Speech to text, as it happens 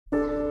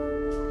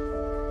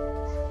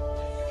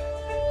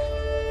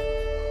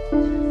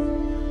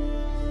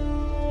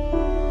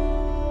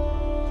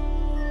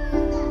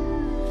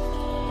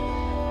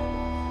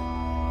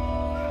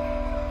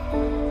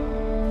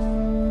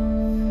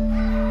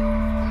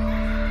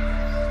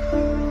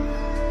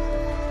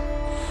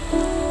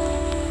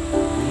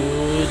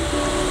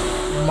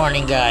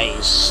morning,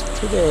 guys.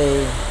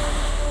 Today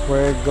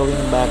we're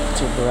going back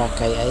to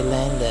Boracay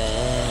Island,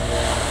 and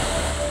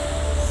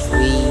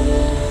we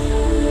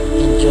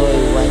enjoy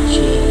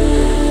watching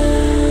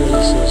the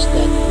places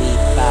that we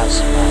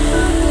pass by.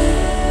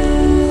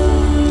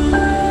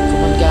 Come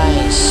on,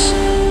 guys.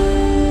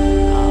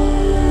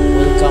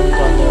 Welcome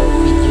to another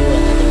video,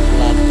 another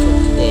vlog for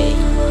today.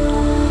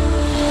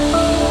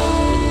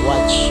 We'll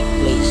watch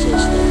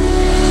places that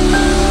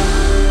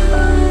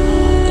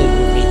until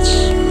we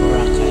reach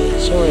Boracay.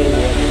 So we have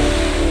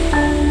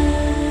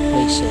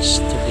places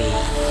to be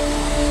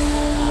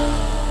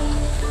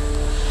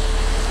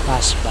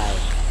pass by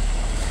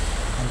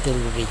until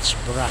we reach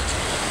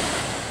Boracay.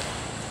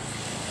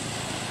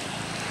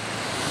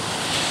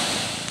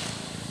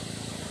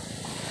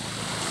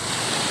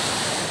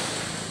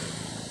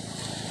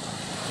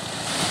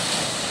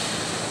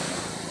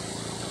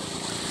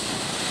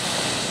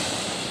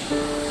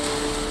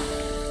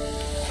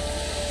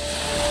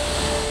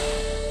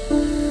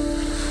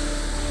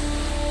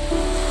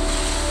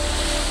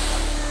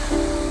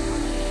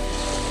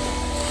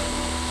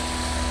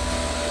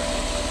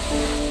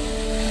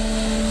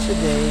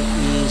 Today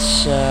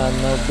is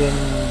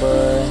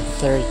November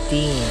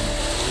 13.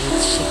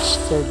 It's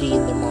 6:30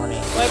 in the morning.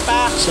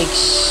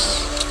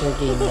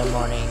 6:30 in the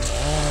morning,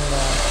 and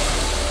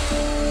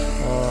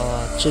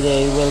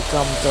today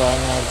welcome to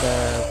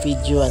another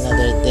video,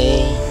 another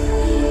day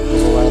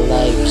of our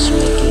lives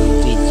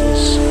making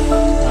videos.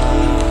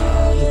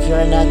 If you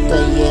are not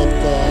yet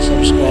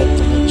subscribed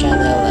to my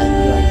channel and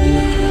you are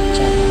new to my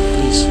channel,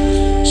 please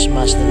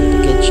smash the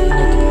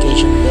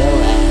notification bell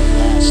and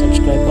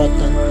subscribe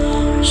button,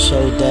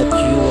 so that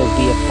you will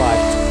be a part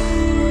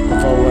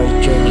of our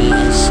journey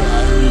as a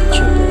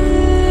YouTuber.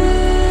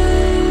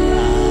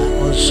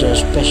 Also,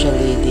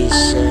 especially this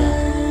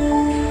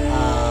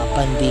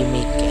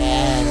pandemic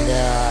and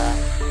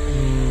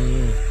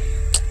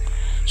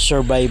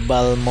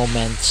survival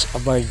moments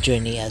of our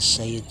journey as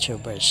a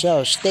YouTuber.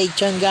 So stay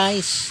tuned,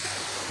 guys,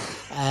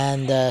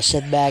 and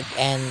sit back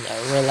and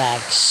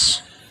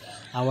relax.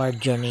 Our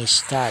journey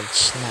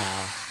starts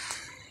now.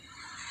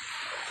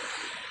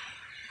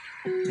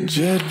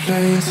 Jet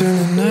planes in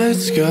the night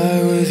sky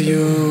with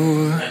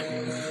you,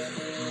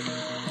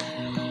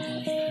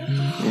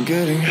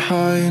 getting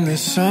high in the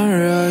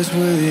sunrise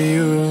with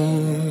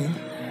you,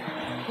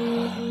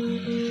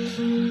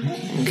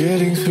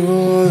 getting through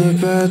all the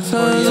bad times.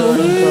 For your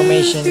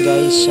information,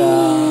 guys,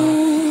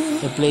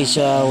 the place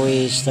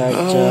we start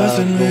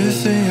going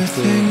to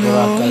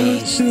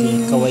Boracay is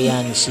the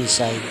Kawayan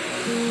seaside,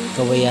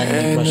 Kawayan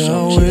Negros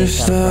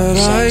Occidental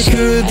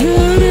Island.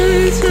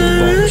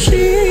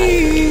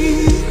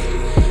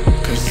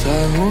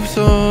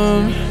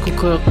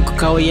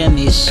 Kawayan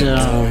is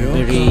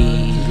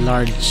very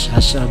large,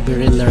 has a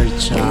very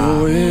large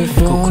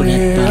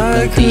coconut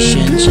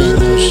plantations and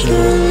also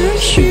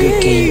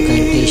sugarcane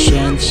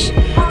plantations,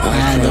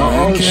 and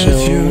also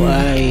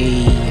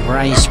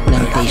rice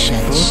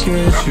plantations.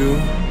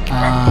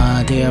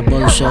 They have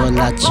also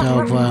lots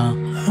of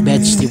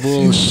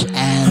vegetables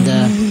and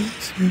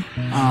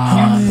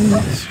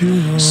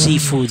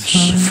seafoods,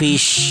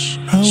 fish,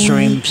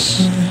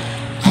 shrimps,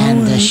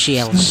 and the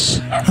shells.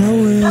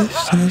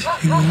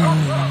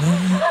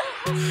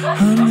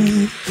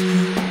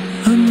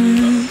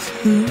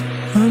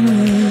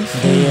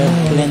 There are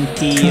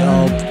plenty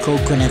of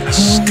coconut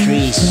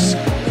trees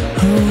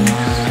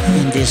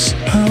in this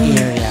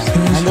area,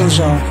 and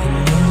also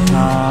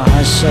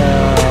has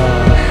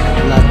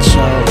lots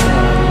of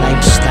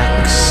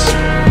livestock,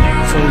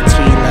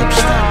 poultry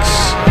livestock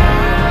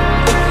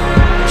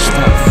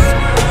stuff.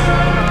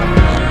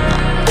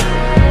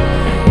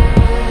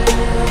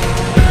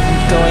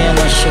 Kawayan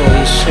also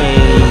is a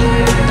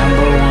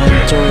 #1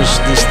 tourist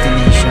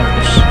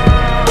destinations.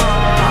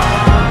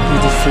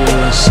 Beautiful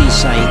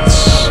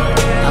seasides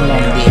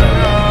along the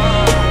area.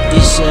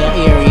 This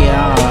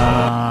area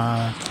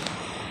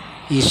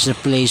is the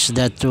place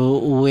that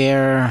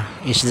where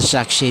is the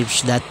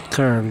success that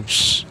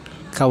curves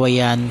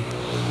Kawayan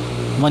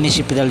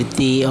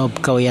municipality of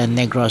Kawayan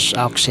Negros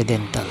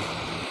Occidental.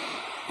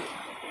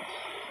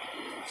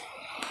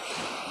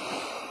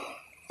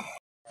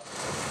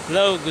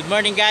 Hello, good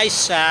morning, guys.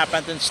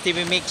 Panton's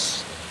TV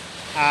Mix.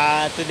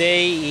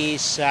 Today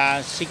is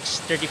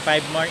 6:35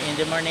 in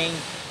the morning,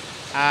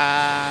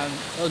 on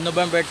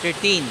November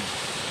 13.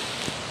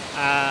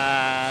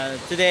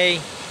 Today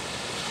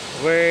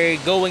we're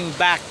going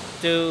back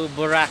to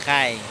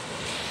Boracay.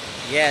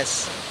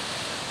 Yes,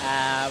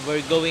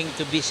 we're going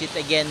to visit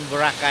again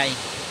Boracay,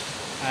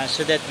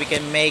 so that we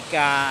can make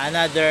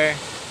another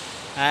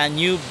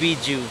new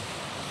video.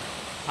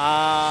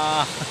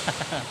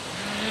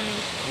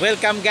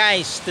 Welcome,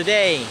 guys.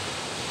 Today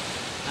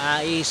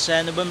is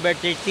November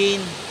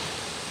 13.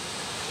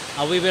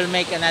 We will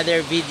make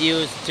another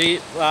video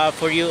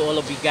for you, all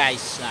of you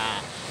guys.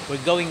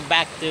 We're going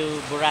back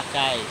to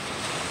Boracay.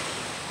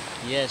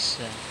 Yes.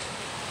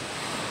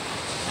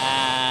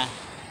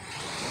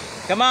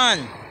 Come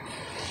on,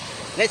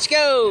 let's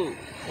go.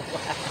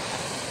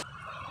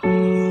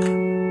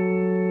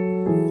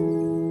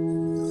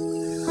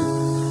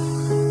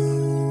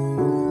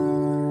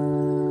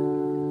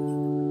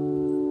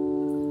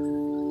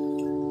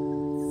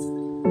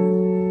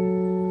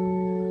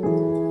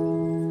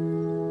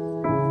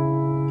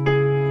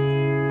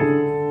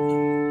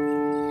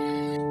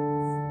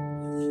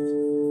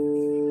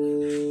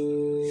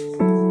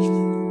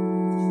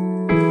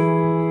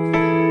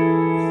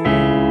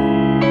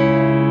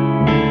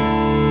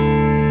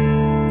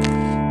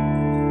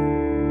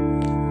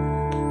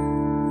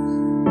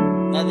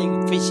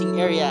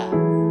 amazing area.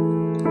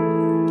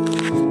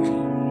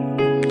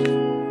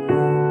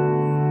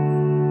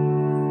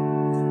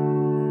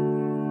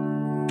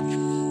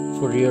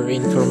 For your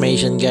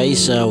information,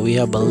 guys, we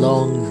have a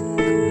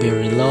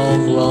very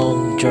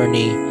long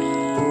journey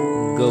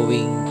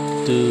going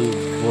to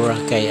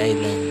Boracay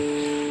Island.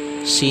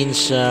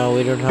 Since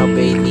we don't have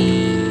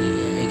any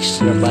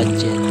extra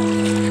budget,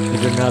 we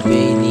don't have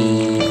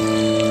any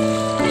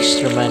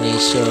extra money,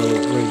 so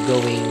we're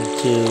going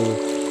to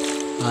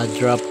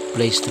drop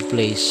place to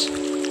place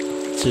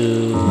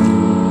to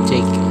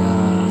take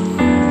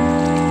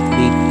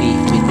BP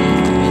with the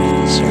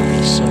community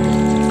service, so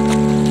that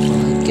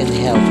it can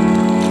help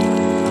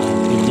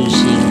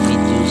producing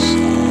videos,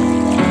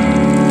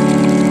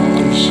 and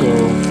also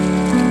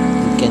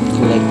we can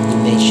collect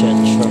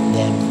donations from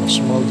them, a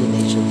small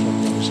donation from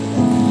them, so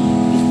that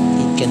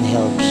it can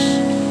help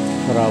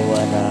for our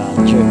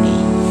journey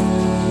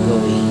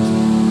going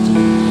to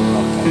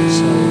Boracay.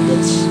 So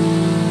that's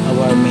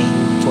our main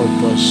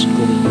purpose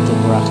going to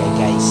Boracay,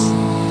 guys.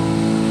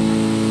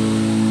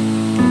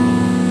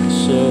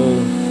 So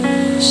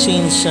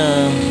since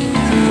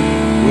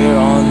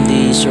we're on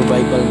the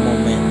survival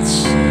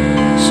moments,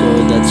 so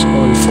that's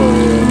all for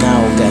now,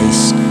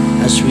 guys,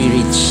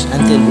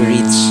 until we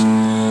reach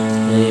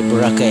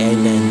Boracay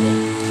Island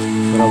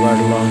for our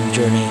long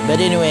journey.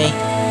 But anyway,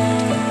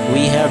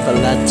 we have a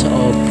lot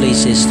of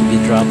places to be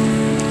dropped,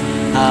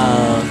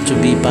 to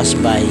be passed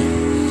by,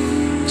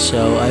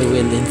 so I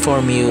will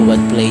inform you what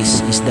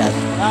place is that,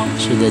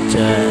 so that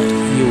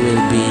you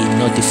will be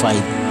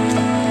notified,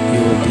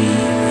 you will be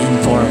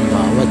informed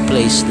what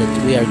place that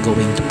we are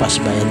going to pass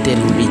by until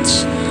we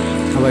reach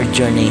our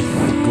journey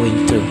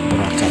going to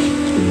Boracay.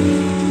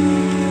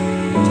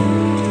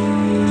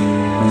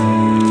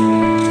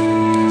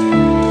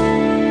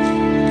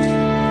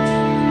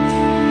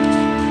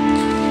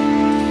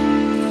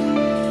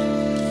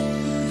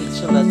 It's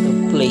a lot of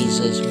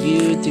places,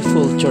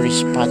 beautiful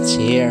tourist spots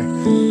here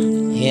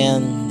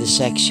in the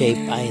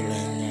sack-shaped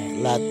island.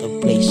 A lot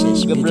of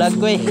places, beautiful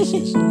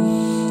places,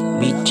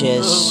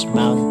 beaches,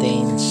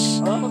 mountains,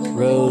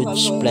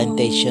 roads,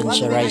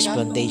 plantations, rice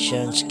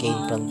plantations,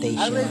 cane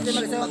plantations,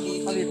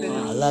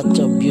 a lot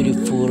of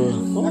beautiful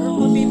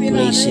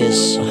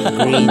places,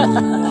 green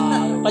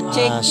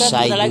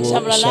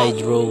side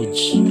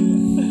roads,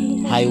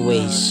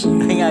 highways, so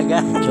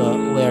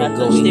we're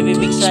going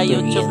to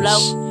experience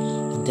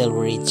until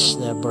we reach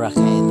the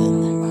Boracay Island.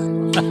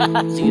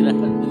 Sige na,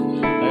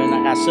 ayun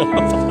ang kaso.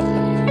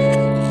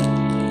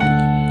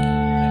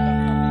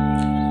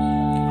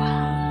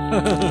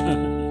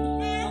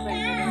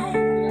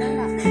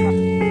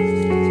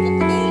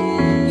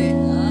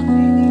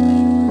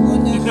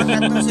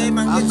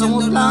 Ang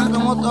gamot lang,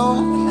 gamot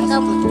oh. Ang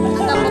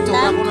gamot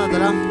lang? Ako na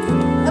dalang.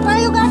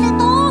 Kapayo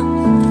ganito.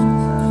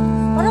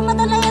 Para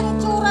madala yung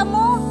itsura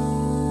mo.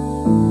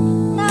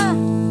 Na.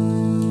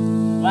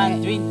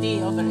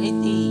 120 over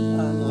 80.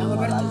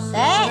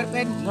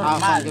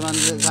 Normal. Giman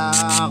sa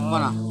ako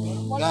na.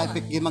 Kaya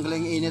giman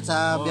galing init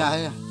sa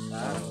biyahe.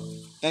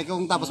 Kaya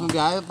kung tapos mong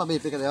biyahe,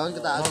 pabipi ka na yun.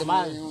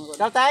 Normal.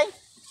 Kaltay?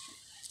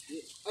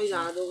 Ay,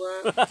 nado nga.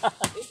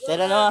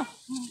 Tara no.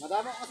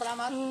 Madami akong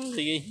salamat.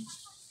 Sige.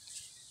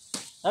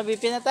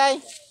 Bipi na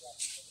tay.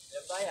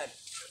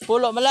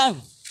 Pulo mo lang.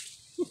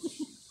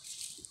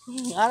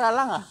 Ara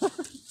lang ah.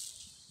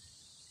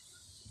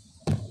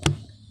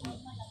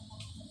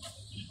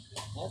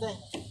 Ate.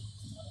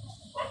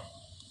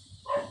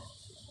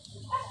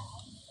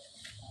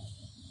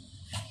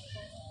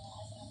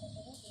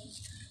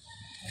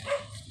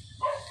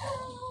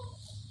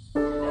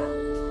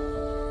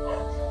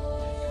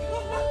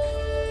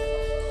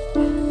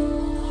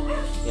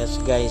 Yes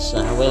guys,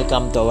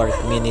 welcome to our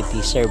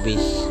community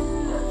service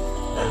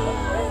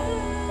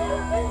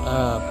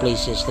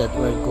places that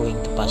we're going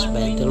to pass by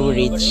until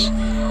we reach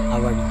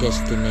our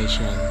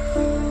destination.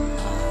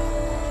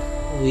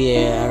 We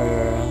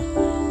are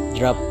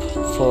dropped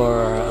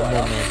for a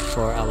moment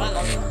for our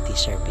community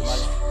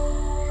service.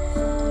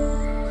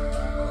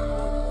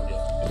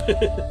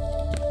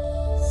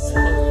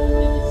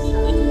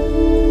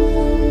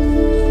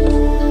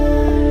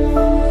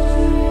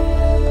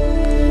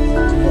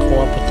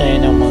 Kumukuha po tayo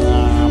ng mga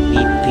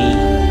BP.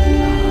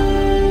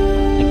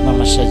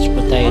 Nagmamassage po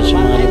tayo sa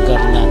mga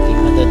lugar natin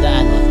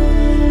madadaanan.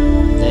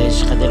 Dahil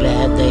sa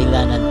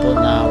kadahilanan po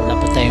na wala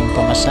pa tayong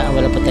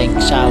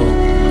sahod.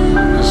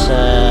 Sa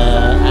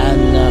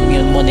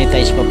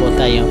monetize pa po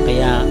tayo.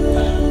 Kaya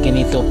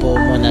ganito po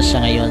muna sa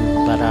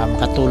ngayon para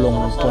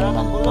makatulong po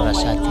naman para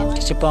sa atin.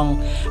 Kasi po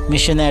ang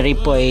missionary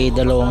po ay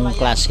dalawang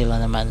klase lang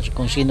naman.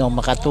 Kung sino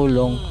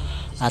makatulong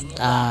at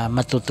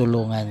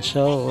matutulungan.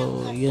 So,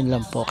 yun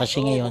lang po.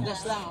 Kasi ngayon,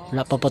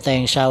 wala pa po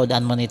tayong sahod,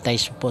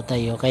 unmonetize po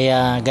tayo.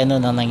 Kaya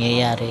ganun ang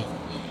nangyayari.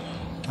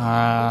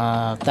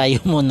 Tayo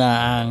muna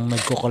ang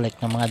nagko-collect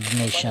ng mga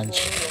donations.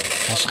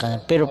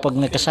 Pero pag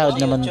nagkasahod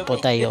naman po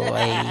tayo,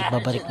 ay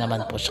babalik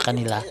naman po sa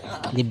kanila.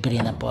 Libre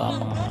na po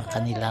ang mga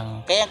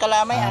kanilang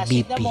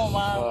BP.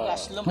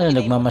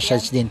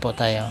 Nagmamassage din po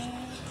tayo.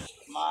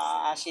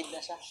 ma-acid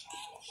na siya.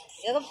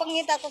 Yung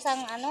pangita ko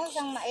sang ano,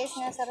 sang mais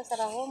nga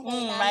sarasarahon.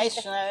 Mais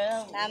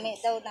na. Nami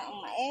daw na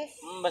ang mais.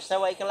 Basta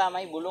way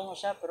kalamay, bulong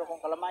siya. Pero kung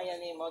kalamayan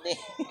ni mo, di.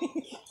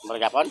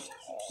 Maragapon?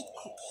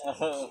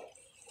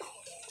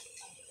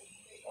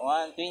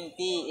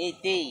 120,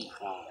 80.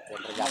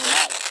 Maragapon.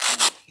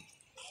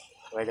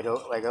 Way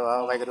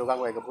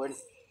kadugang, way kapun.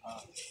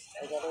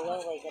 Way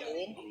garuwa, way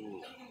garuwin.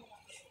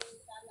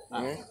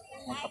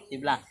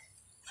 Magkaptib lang.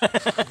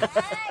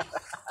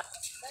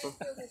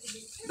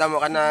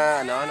 Damo ka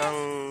na ano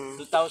ng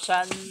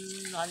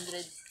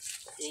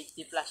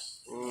 2,180 plus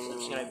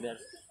subscriber.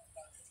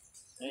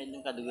 Ngayon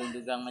yung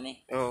kadugang-dugang man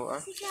eh. oh,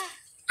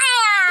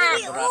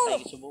 Boracay,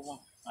 subo mo.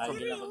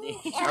 Agil ako di.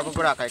 Ako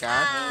Boracay ka?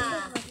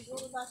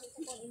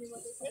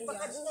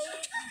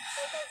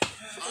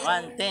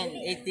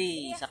 110,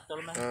 80. Sakto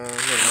naman.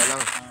 Normal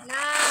lang.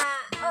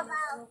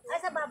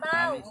 Sa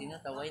babaw. Sino?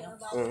 Taway no?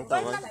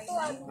 Tawag.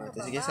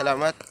 Sige,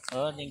 salamat.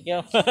 Oh, thank you.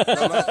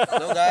 Salamat.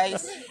 Hello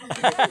guys.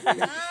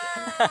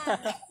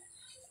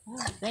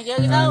 Thank you,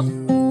 Ginaw.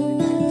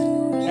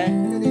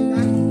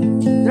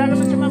 Dra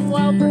naman siya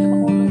makuha o pero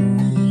makuha.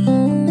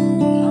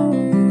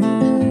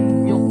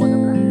 Yung ko na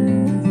pala.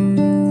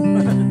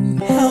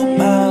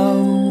 Help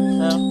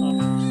out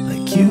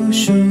like you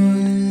should.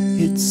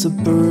 It's a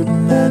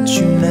burden that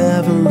you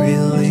never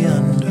really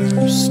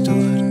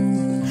understood.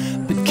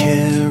 But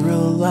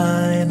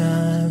Caroline,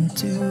 I'm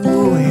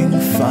doing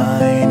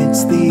fine.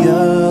 It's the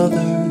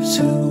others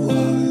who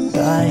are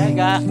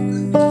dying.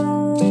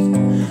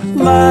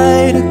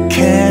 Light a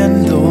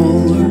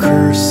candle or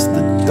curse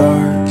the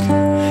dark.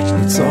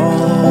 It's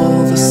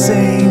all the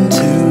same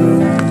to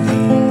me.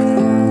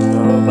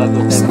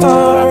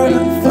 Start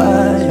a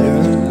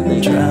fire,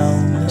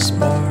 drown the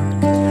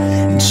spark,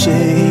 and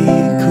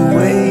shake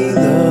away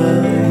the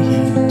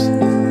heat.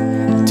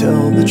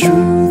 Tell the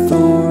truth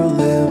or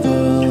live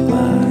a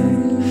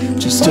lie.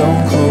 Just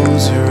don't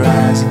close your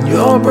eyes and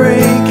you're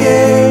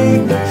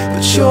breaking,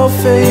 but you're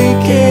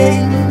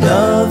faking.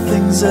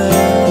 Nothing's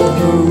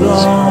ever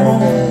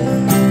wrong.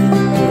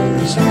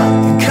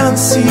 And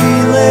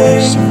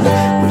concealing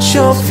what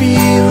you're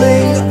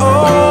feeling,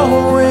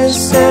 always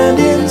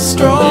standing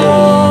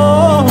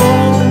strong.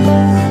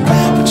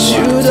 But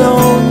you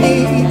don't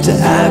need to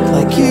act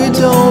like you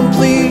don't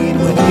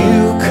bleed when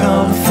you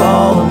come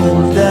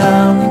falling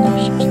down.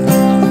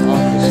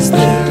 'Cause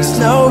there's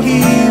no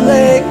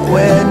healing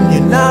when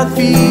you're not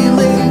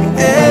feeling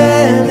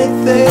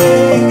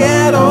anything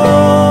at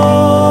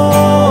all.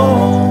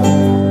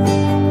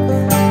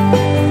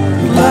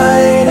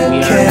 Light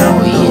a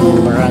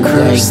candle,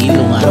 curse the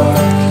dark.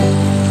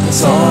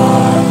 It's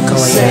all the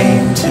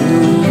same to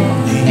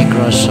me.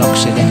 Negros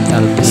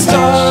Occidental Beach.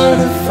 Start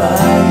a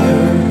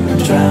fire,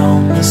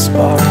 drown the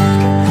spark,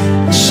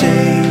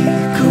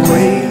 shake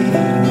away.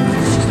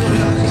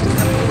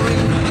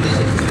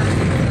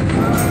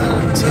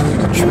 Tell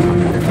the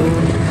truth or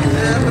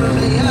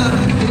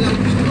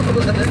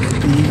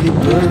be a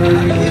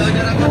bird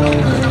or a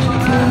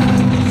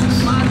prize.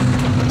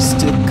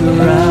 Stick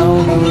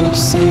around or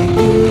say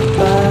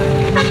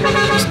goodbye.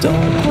 Just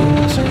don't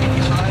close your eyes.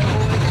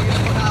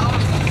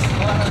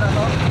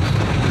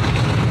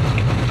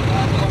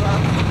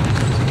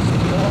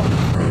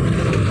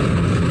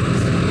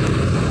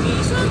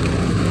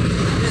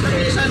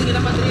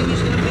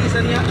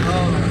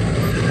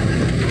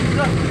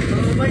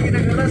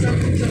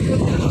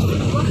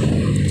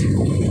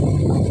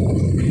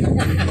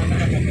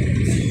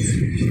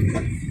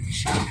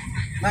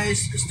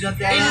 Nice,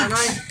 estudyante ano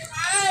ay.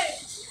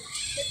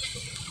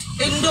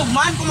 Tindog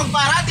man, kung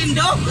magpara,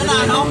 tindog.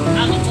 Ano?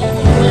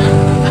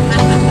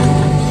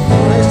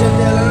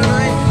 Estudyante ano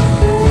ay.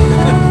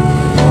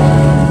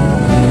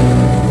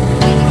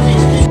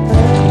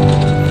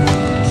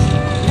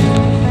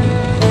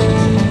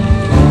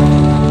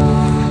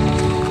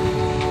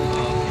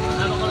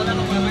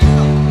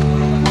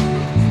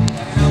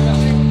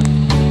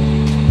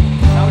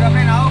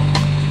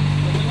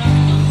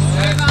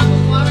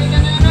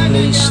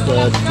 Place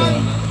that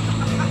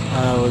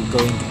we're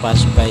going to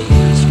pass by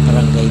is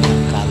Barangay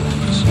Nangkalan.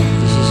 So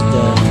this is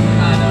the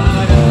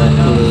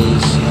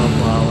place of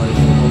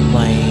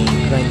my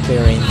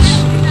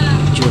grandparents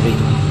during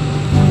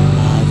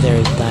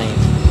their time.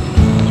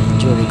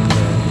 During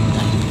their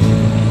time.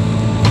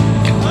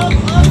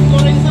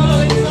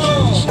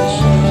 This is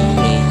the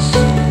place,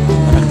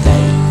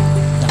 Barangay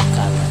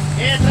Nangkalan.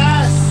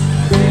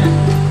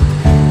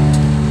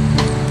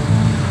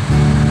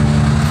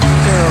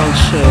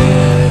 Also,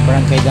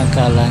 Barangay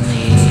Dangkalan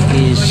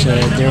is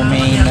their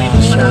main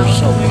source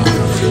of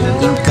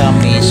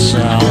income is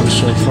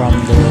also from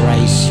the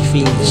rice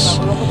fields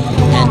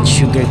and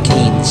sugar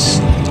canes.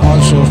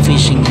 Also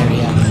fishing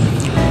area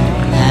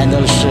and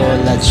also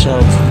lots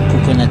of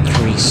coconut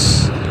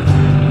trees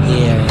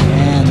here,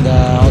 and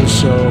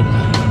also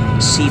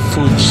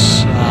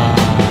seafoods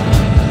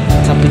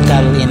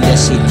capital in the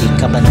city,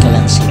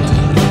 Cabancalan City.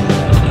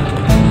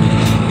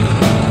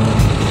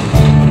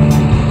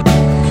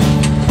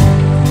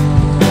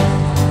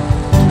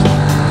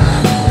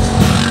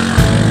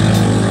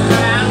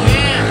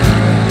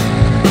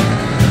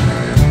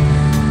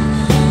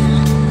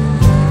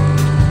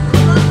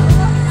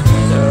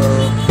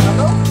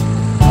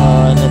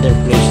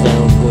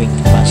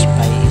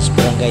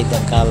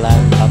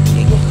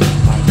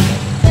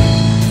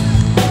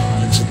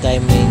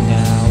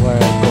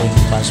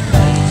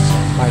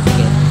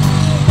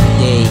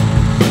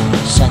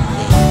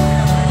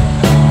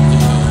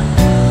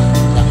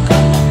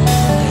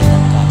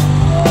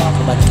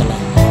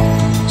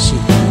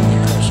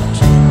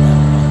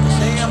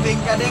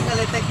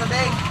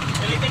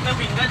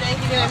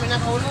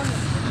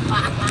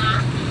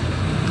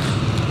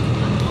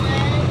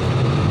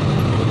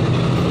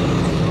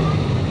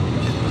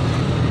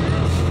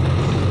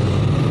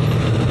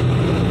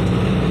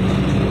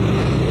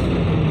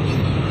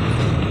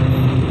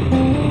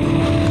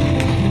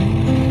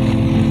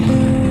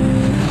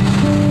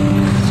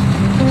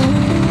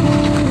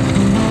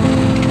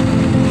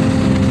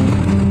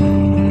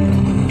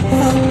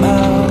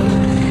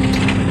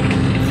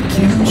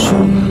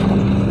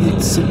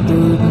 It's a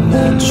burden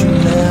that you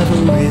never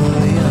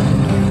really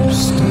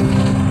understood.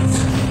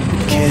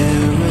 But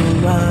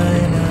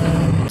Carolina,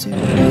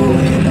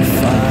 doing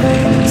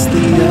fine. It's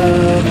the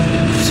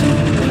others who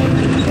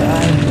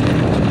die.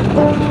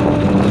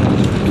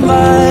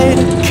 Light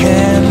a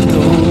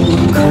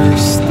candle,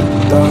 curse the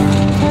dark.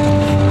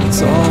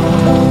 It's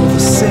all the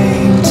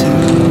same to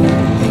me.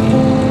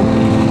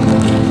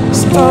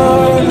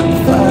 Start a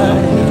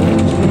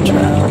fire,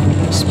 drown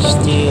this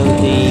Still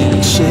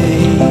the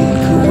shake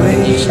away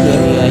this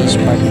area is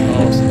part of the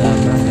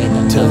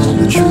Boracay tell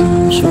the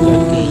truth.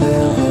 sugarcane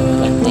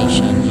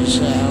plantation.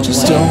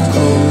 Just don't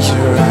close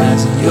your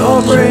eyes and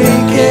you're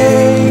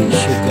breaking,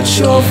 but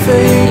you're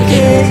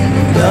faking.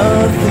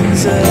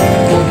 Nothing's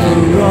ever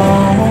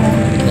wrong.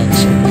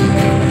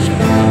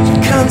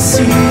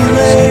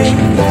 Concealing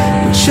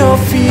what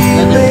you're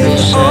feeling,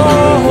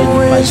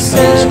 always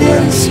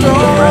standing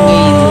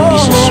strong.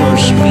 Is a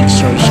source, big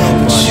source of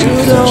You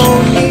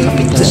don't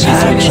need to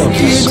act like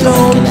you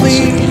don't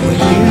bleed when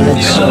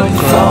you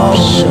fall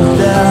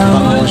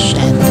down. bangus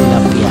and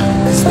tilapia.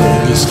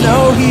 There's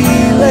no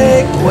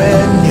healing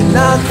when you're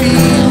not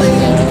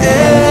feeling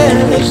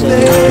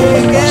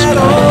anything at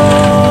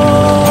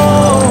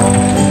all.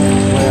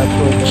 We're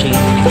approaching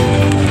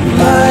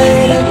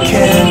Light a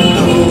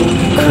candle,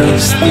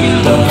 curse the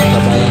dark.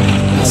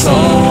 It's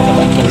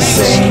all the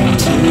same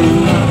to me.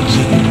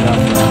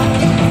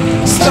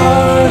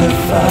 Start a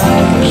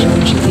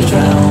fire,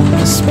 drown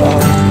the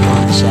spark.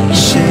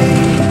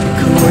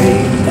 Shake away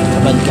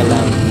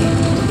Kabankalan.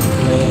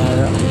 We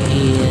are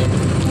in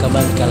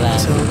Kabankalan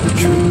till the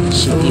truth.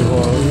 City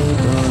Hall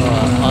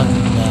on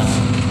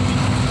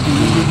Be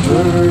a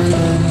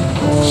burden.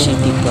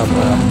 city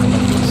proper of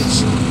Kabankalan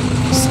City.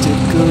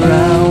 Stick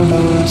around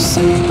or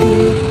say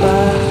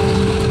goodbye.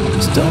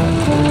 Just don't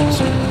close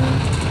your eyes.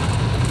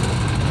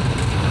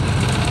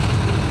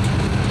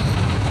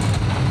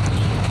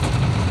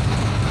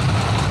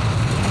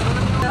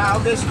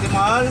 Audes,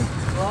 Timal.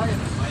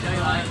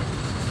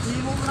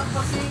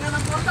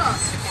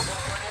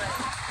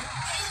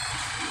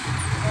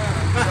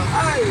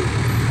 Ay!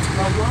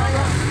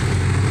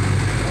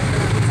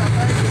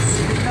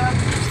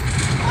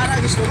 Ara,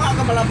 gusto mo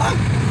ka malabag?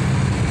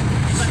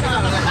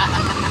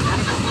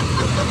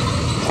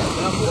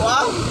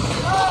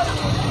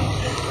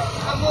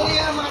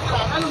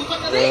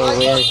 So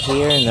we are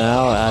here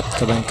now at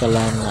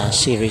Kabankalan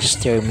Series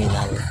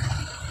Terminal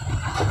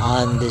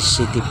on the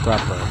city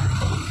proper.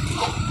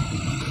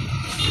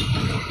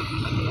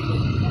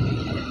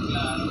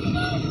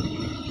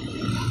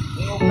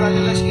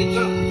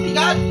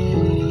 Ikat!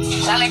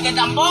 Saling ke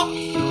dampok!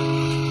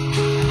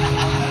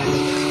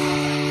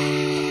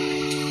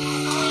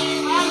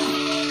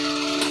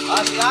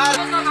 Oscar!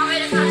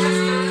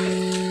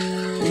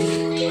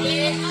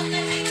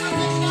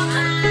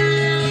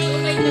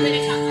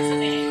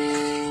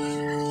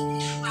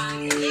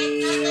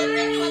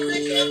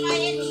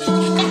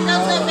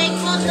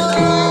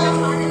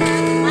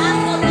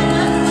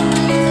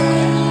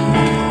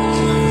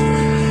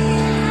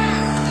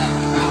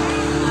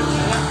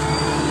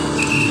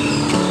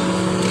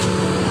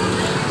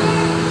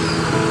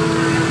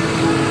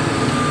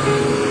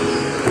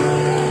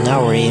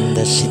 Now we're in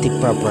the city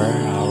proper.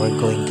 We're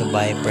going to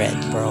buy bread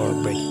for our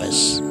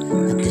breakfast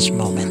at this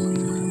moment.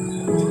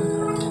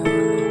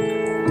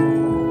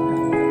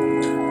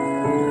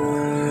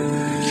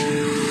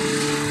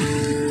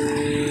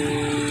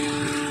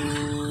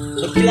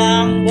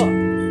 Bilang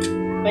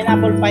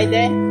pineapple pie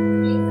de.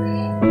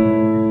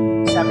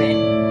 Sabi.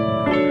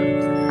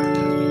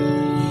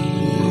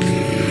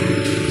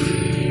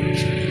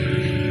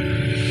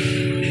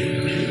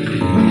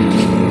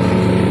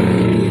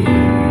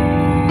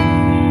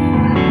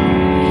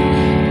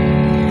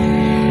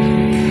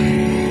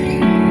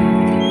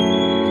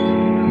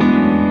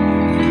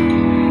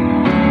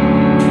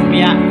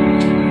 Pia.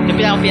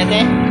 Tapi ang pia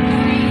de.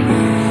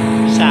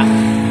 Isa.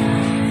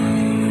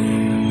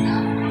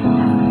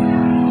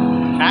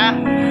 Ha?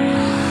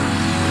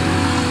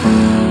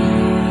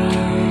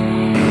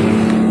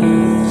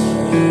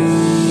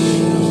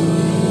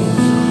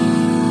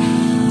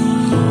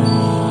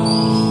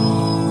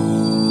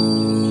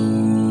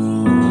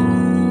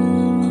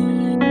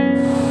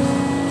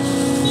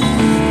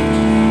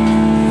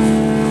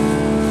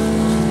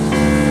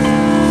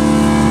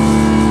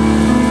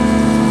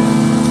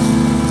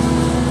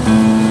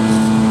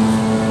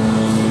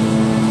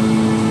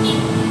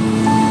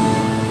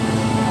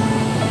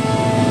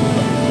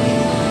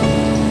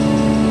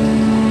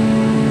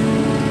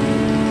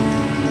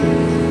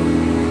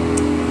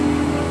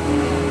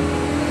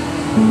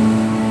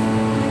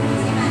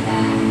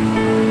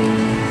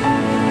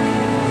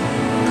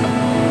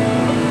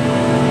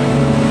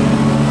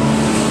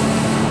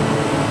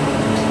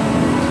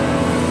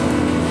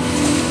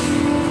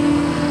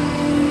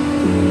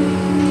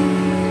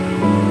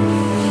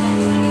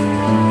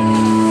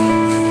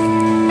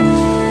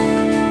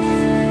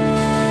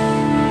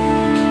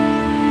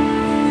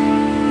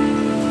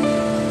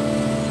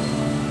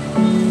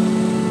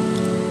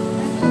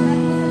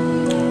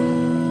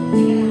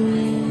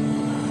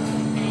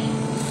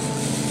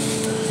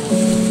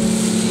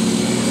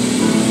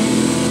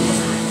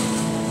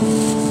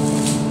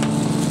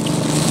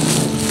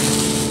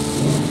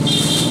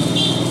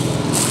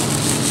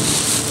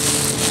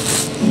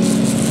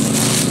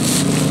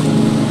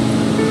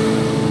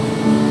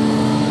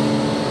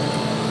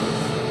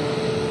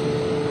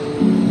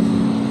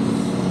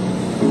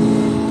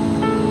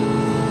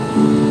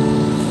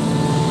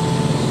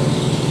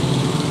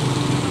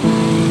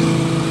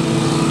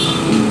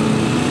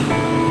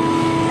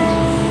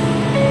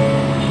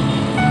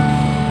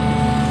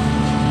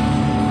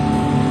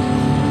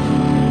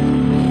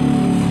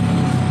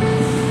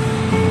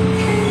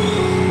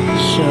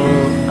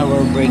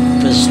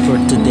 for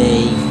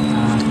today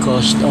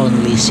cost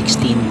only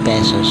 16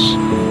 pesos.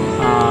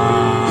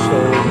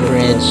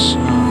 Bread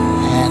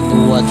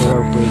and water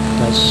or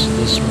breakfast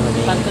this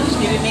morning.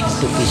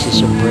 2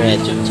 pieces of bread,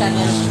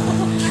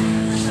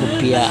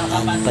 lumpia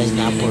and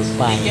pineapple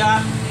pie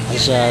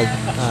as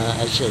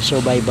a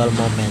survival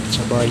moment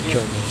sa buhay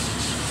journey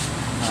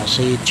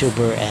sa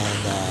YouTuber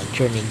and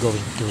journey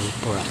going to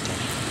Boracay.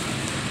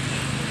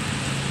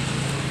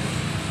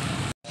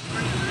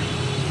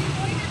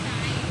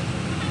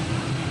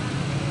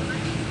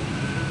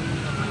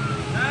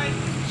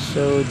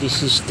 So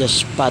this is the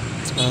spot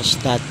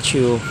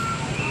statue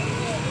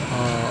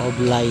of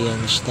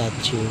lion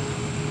statue.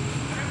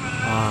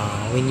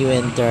 When you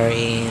enter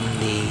in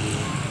the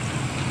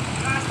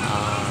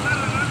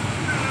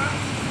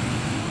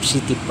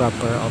city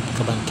proper of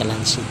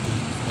Cabancalan City,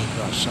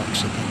 Negros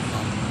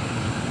Occidental.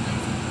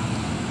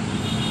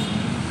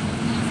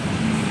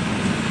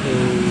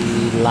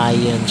 A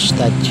lion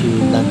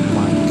statue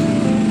landmark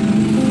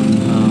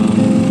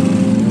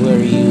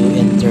where you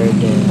enter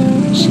the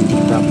city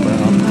proper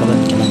of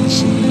Cabancalan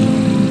City.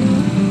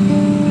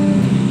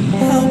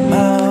 Help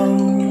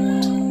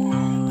out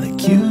like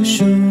you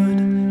should.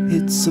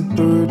 It's a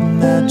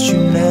burden that you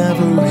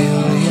never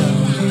really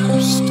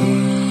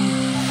understood.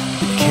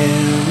 But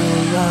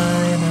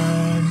Caroline,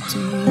 I'm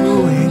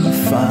doing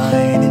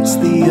fine. It's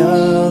the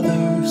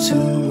others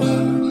who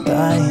are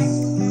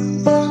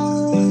dying.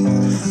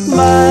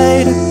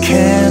 Light a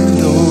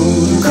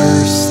candle,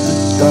 curse the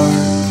dark.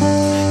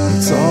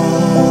 It's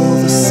all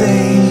the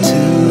same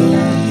to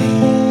me.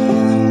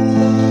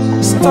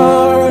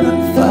 Start a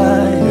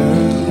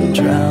fire,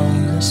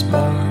 drown the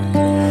spark,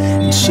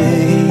 and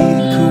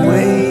shake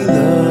away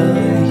the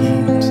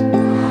heat.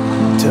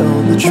 Tell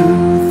the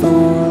truth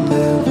or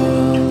live a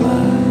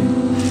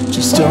lie.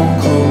 Just don't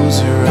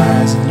close your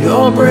eyes and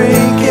you're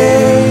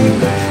breaking,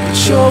 but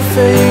you're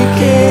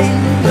faking.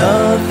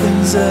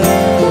 Nothing's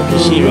ever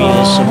Serious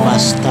wrong.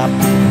 must stop.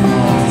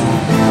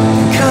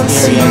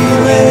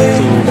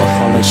 Concealing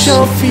what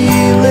you're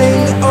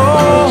feeling,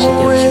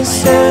 always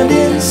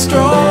standing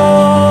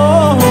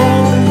strong.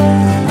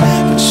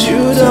 But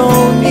you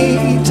don't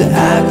need to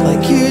act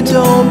like you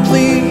don't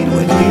bleed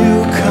when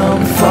you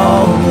come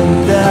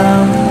falling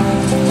down.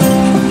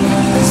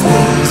 'Cause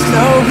there's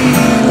no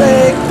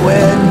healing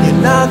when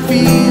you're not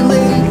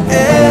feeling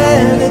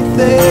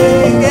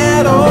anything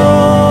at all.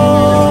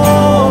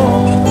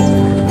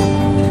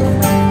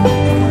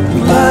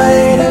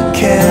 Light a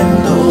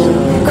candle,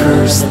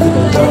 curse the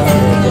dark.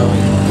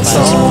 It's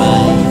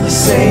all the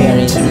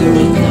same to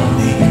me.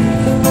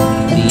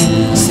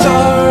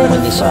 Start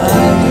a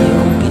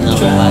fire,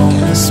 drown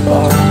the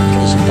spark,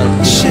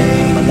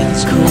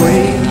 shake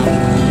away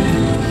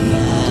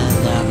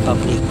and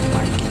public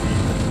market.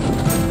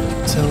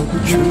 Tell the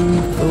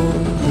truth or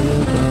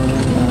live a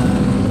lie.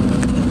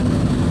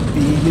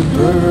 Be a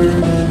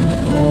burden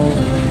or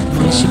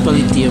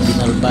Municipality of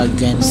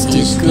Binalbagan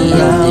is the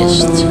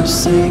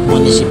eldest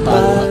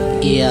municipal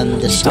in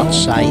the south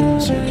side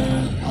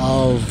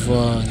of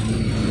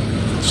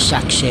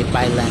sack-shaped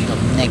island of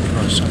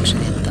Negros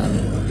Occidental,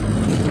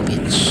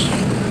 Philippines.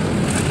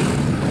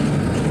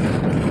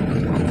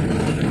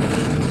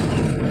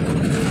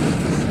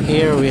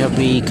 Here we have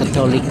the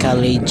Catholic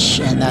College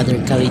and other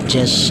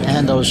colleges,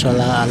 and also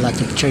a lot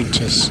of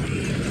churches.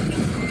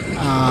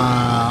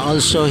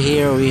 Also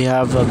here we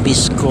have a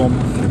Biscom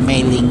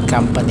mailing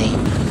company.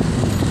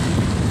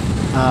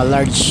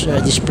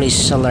 This place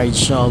is a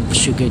large of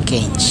sugar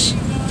canes.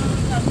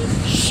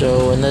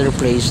 So another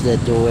place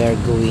that we are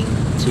going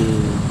to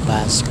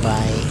pass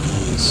by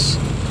is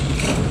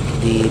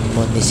the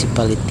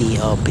municipality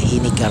of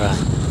Hinigaran.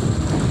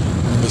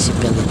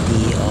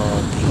 Municipality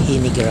of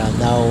Hinigaran.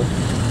 Now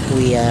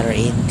we are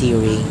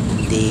entering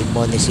the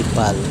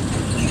municipal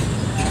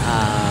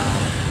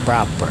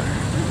proper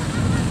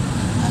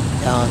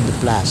on the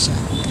plaza.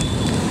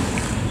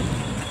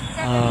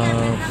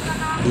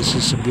 This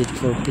is a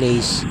beautiful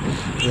place,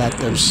 a lot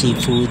of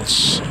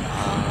seafoods,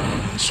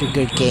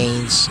 sugar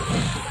canes,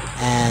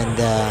 and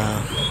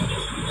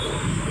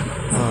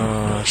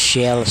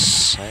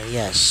shells,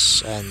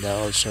 yes, and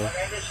also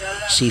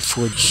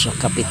seafoods,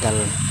 capital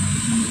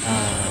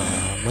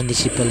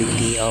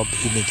municipality of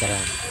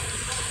Hinigaran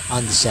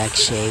on the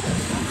sack-shaped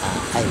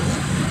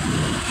island.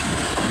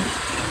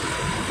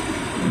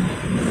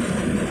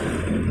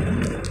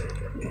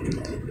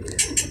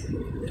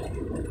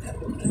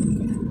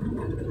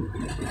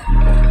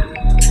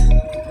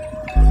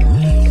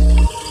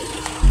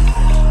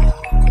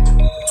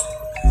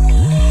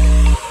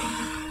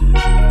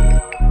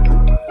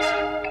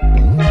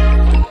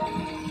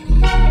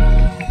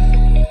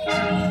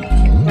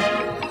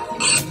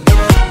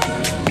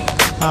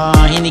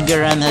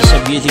 Hinigaran has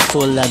a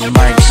beautiful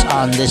landmarks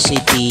on the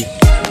city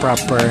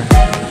proper.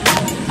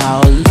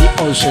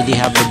 Also they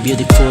have a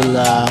beautiful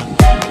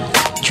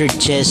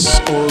churches,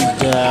 old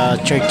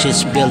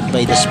churches built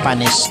by the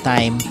Spanish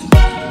time,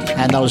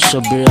 and also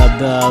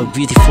a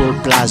beautiful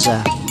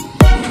plaza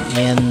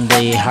in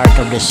the heart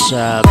of this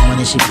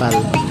municipal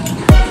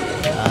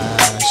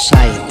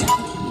site.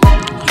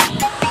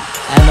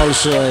 And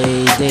also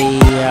they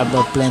have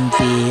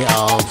plenty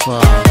of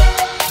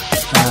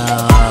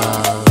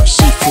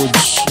seafood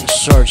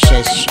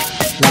sources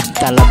like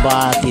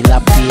talaba,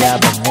 tilapia,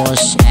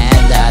 bangus,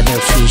 and other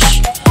fish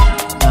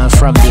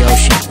from the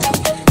ocean.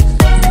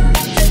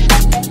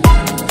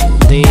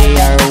 They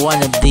are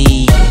one of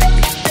the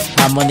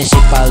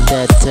municipal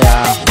that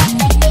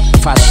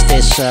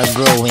fastest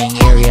growing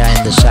area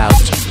in the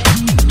south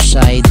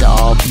side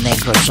of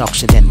Negros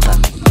Occidental.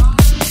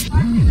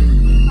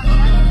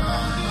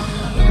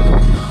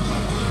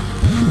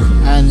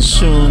 And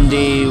soon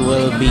they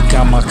will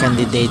become a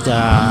candidate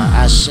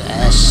as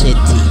a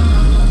city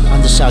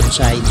on the south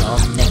side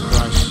of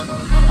Negros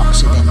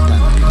Occidental.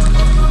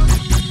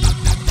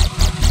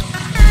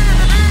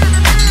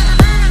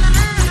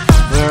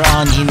 We're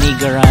on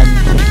Hinigaran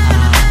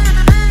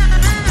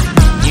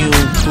new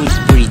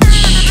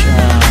footbridge, a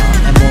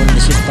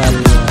municipal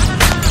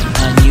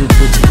new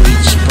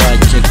footbridge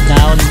project.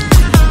 Down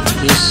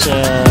is a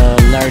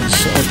large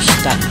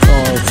stock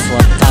of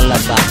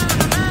talaba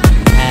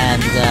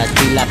and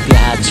tilapia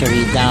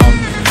hatchery down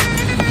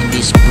in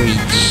this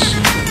bridge.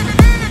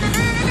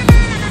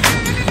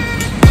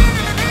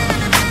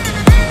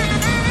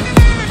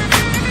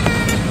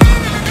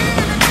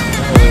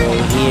 So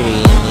here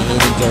in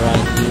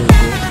Hinigaran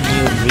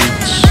new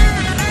bridge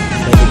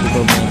by the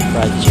government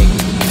project,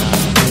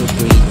 new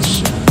bridge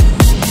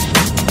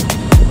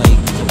by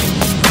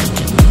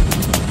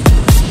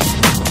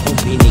of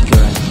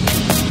Hinigaran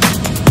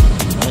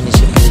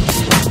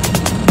municipality.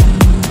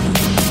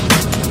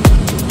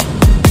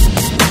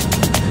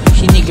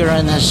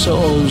 Hinigaran has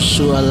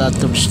also a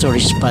lot of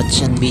tourist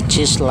spots and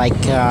beaches like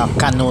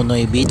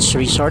Kanonoy Beach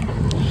Resort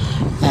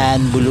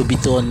and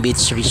Bulubiton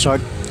Beach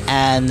Resort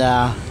and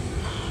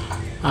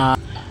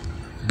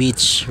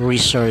beach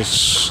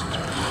resorts.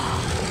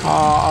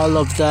 All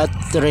of that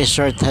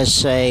resort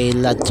has a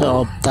lot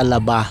of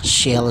talaba,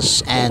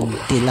 shells, and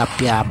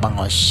tilapia,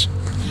 bangus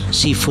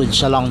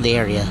seafoods along the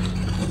area.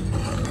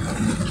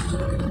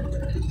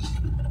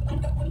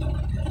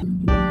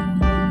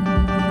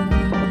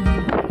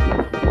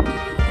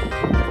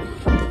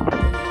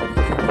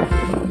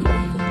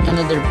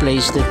 Another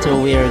place that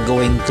we are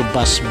going to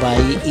pass by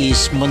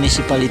is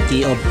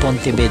municipality of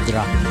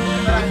Pontevedra.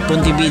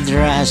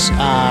 Pontevedra has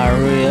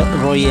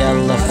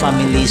royal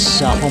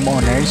families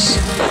homeowners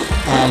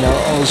and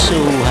also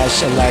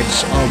has a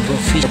large of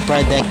fish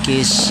product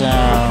is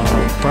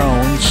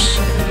prawns,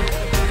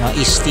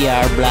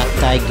 STR black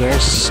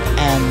tigers,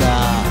 and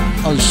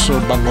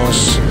also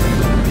bangus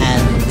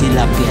and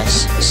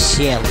tilapias,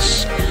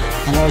 shells.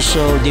 And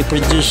also they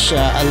produce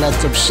a lot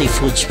of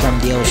seafoods from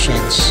the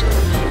oceans,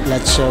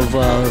 lots of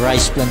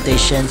rice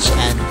plantations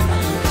and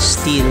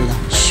still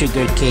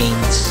sugar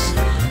canes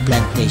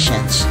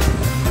plantations.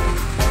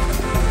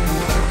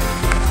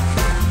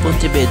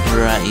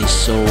 Pontevedra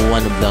is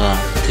one of the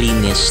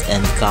cleanest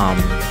and calm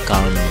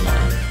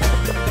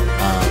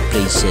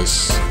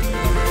places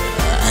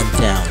and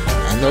town,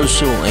 and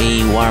also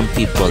a warm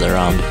people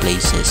around the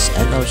places.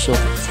 And also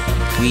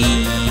we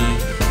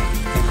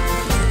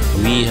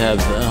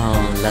have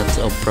lots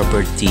of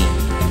property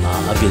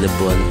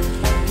available,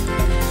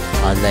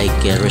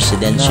 like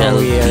residential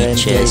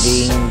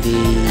beaches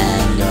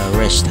and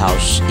rest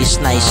house. It's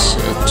nice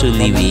to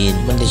live in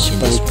this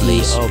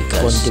place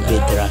because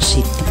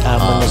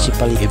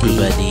municipality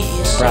everybody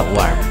is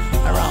warm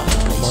around the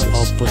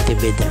places. of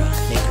Pontevedra,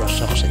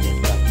 Negros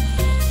Occidental.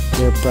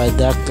 Their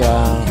product,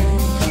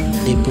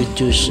 they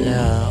produce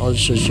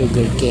also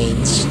sugar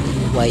canes,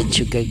 white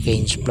sugar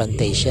canes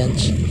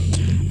plantations,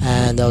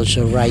 and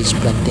also rice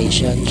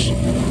plantations,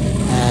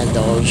 and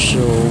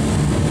also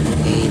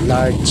a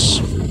large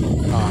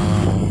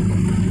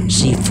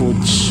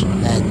seafoods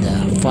and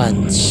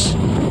funds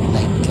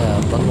like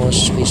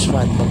bangus, fish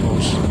fun,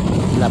 bangus,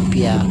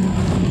 tilapia,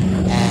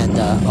 and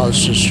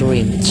also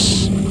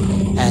shrimps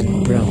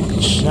and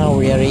prawns. Now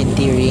we are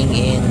entering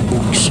in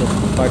Bugso,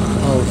 part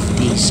of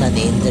the San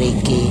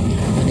Enrique,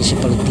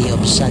 municipality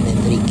of San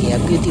Enrique, a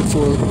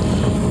beautiful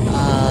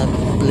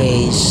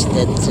place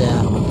that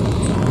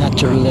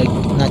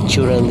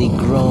naturally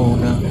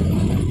grown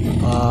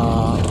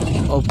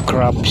of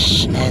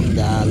crops and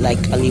like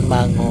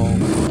alimango,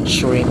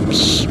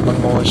 shrimps,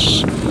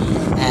 bangus,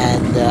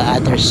 and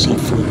other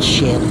seafood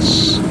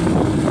shells.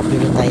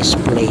 Very nice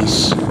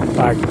place,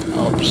 part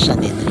of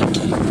San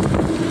Enrique.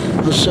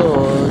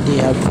 Also, they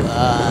have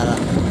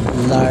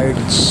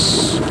large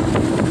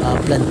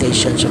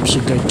plantations of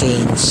sugar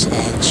canes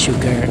and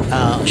sugar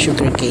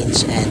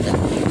canes and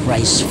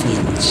rice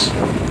fields.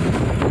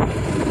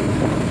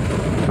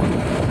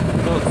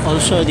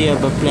 Also, they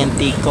have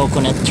plenty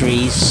coconut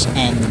trees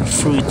and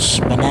fruits,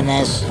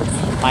 bananas,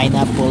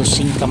 pineapples,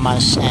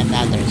 singkamas, and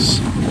others.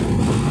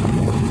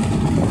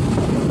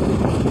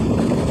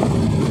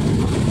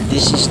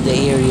 This is the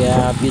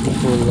area,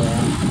 beautiful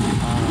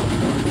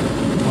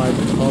part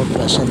of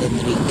San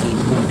Enrique,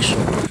 Bugso.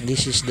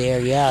 This is the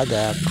area,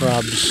 the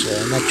crops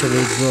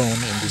naturally grown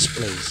in this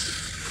place.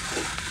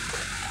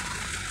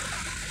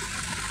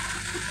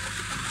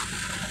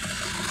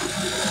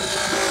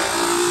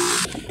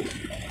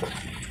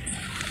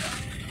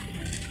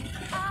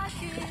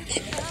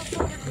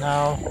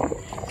 Now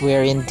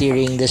we're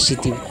entering the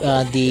city,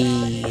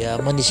 the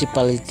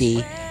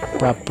municipality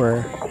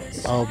proper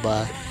of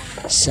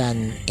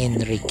San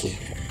Enrique.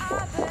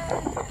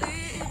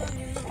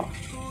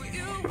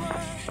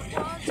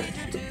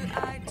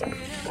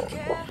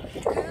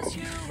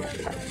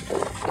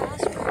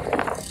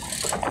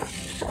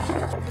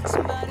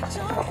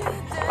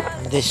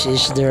 This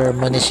is their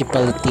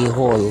municipality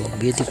hall,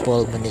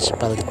 beautiful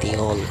municipality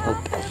hall of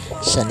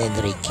San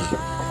Enrique.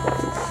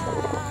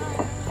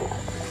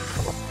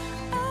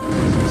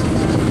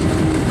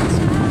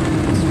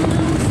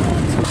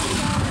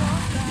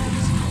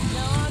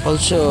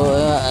 Also,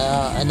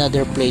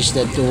 another place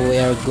that we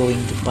are going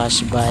to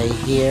pass by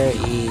here,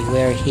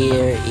 we're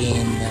here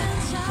in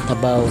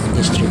Tabao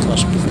District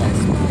Hospital.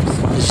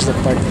 This is the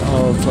part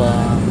of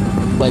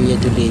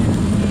Valladolid,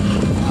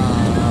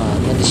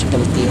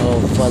 municipality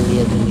of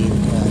Valladolid,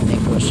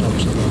 Negros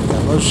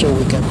Occidental. Also,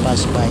 we can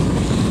pass by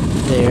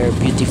their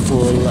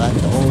beautiful and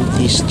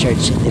oldest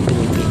church in the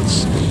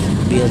Philippines,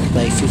 built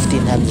by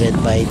 1500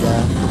 by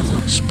the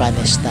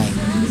Spanish time.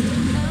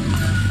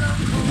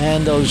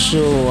 And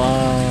also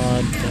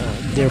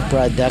their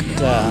product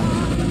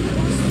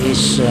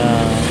is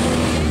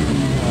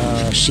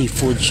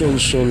seafoods,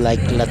 also like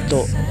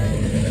lato,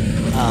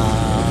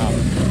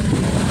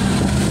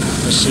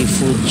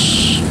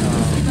 seafoods,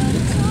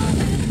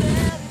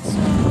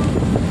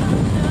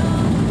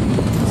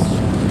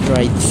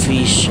 dried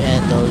fish,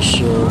 and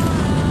also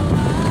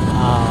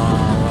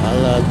a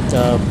lot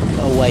of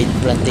wide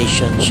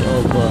plantations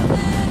of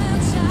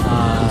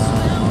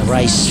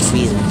rice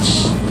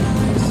fields.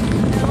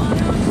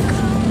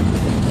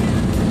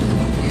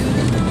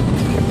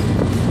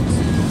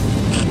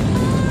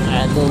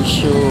 And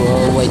also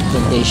wide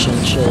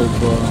plantations of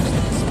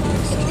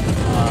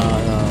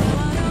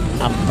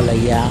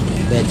ampalaya,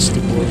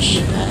 vegetables,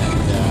 and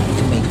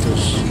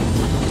tomatoes,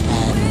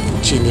 and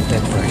chili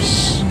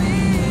peppers.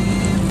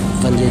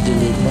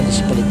 Valladolid,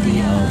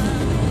 municipality of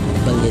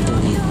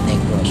Valladolid,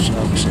 Negros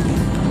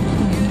Occidental.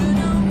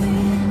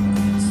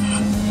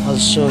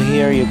 Also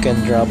here you can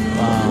drop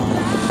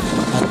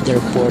at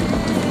their port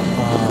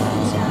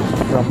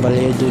from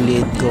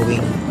Valladolid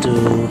going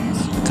to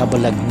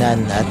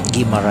Cabalagnan at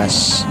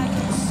Guimaras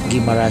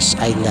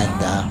Island,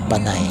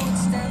 Panay.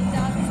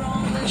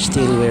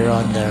 Still we're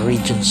on the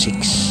region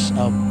 6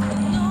 of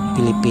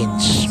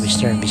Philippines,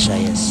 Western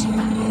Visayas.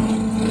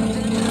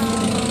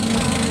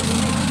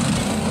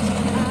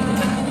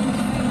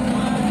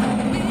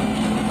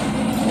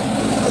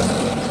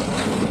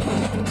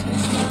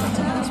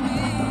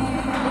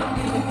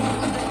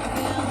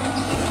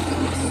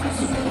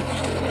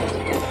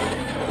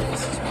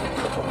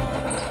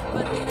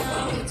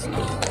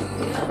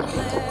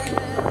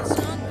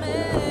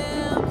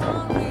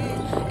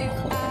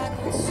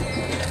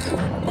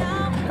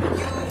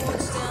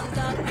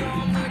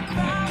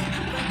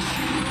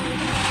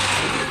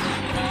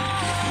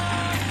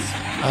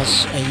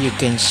 As you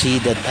can see,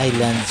 that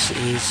islands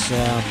is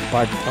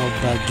part of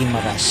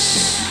Guimaras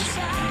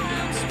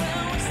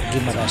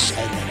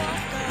Island,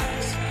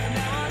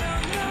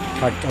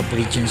 part of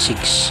region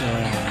 6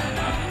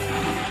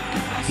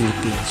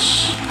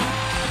 Philippines,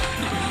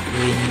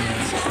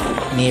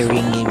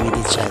 nearing with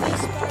each other,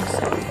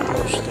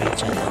 close to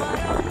each other.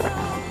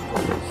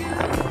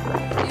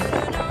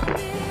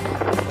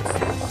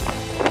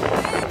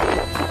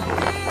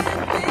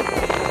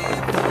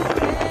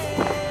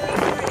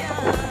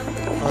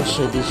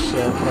 Also, this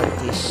part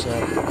is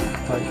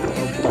part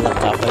of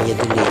Palaka,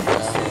 Valladolid.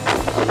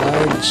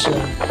 Large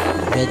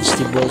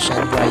vegetables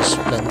and rice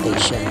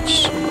plantations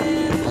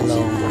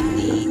along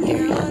the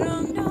area.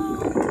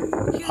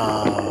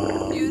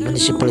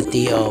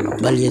 Municipality of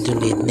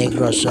Valladolid,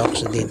 Negros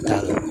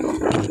Occidental,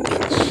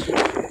 Philippines.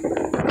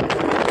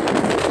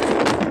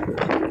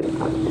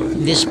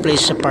 This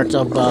place is a part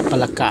of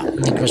Palaka,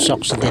 Negros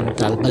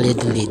Occidental,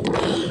 Valladolid.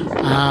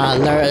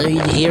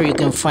 Here you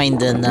can find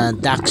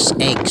duck's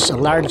eggs, a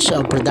large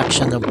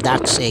production of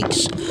duck's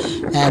eggs,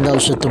 and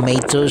also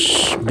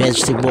tomatoes,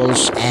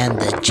 vegetables, and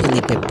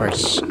chili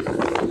peppers.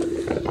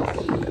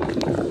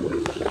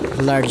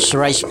 Large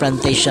rice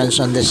plantations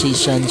on the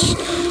seasons,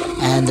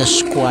 and the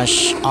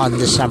squash on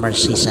the summer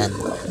season.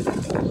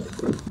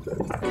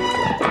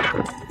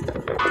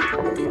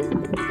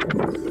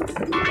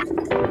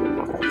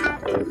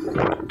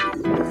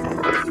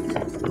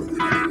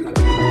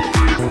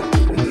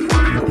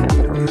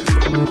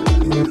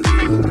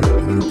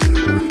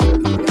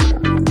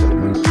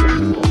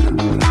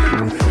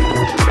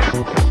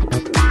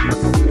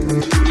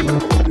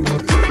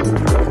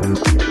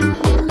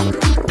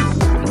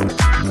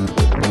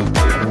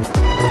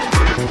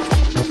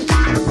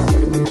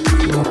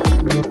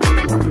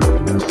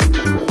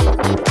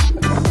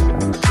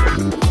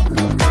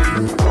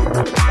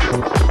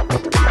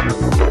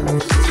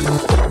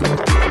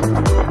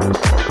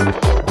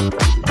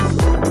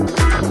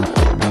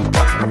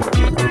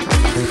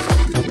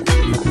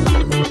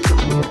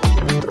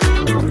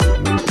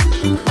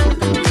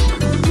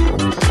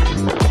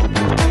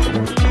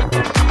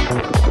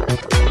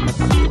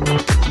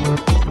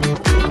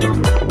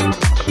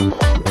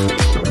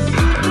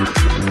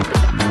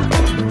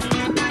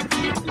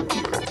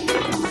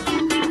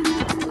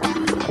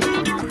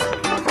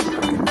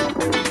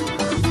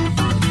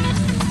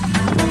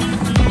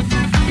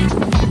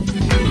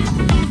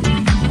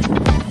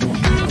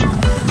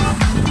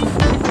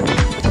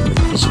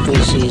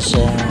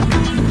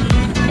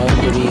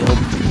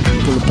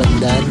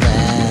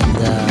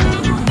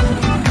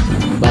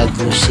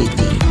 Bago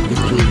City,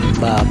 between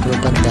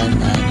Propandan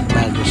and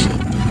Bago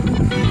City.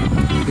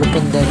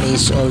 Propandan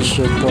is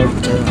also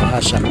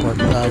has a port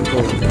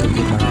going to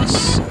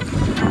Guimaras,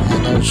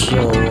 and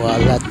also a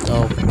lot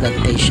of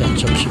plantations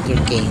of sugar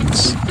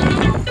canes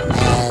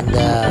and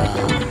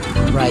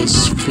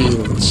rice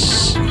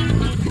fields,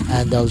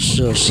 and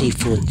also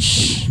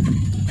seafoods.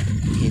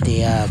 They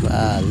have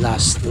a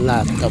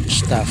lot of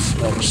stuff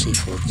of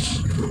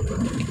seafoods.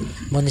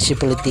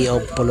 Municipality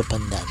of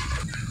Polopandan.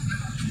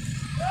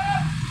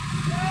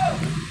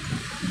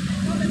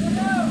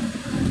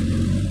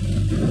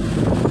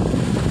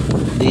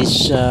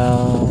 This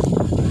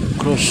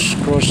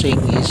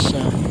crossing is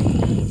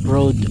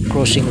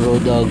crossing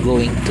road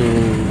going to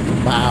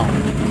Mao,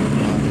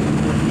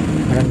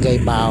 Barangay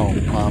Mao,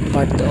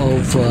 part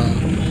of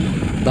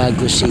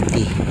Bago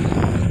City.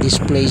 This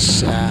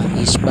place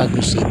is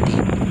Bago City.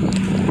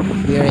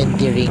 We are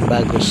entering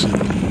Bago City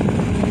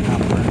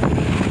proper.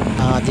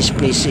 This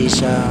place is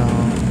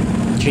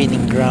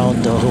training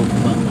ground of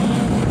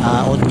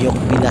Onyok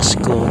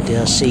Velasco,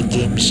 the SEA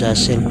Games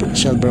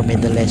silver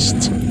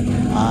medalist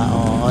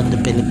on the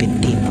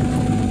Philippine team.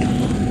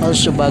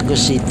 Also, Bago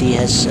City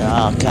has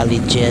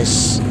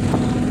colleges,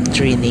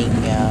 training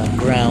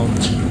ground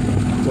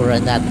for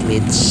an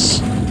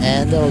athletes,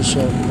 and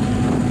also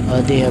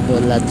they have a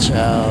lot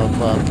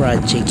of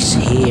projects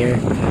here,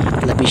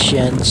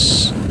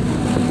 televisions,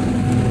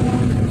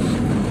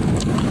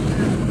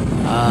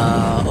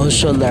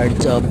 also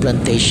large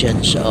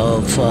plantations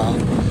of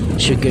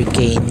sugar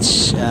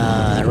canes,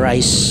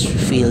 rice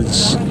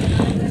fields,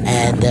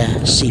 and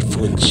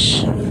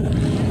seafoods.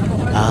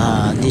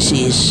 This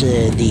is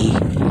the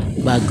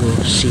Bago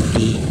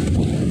City,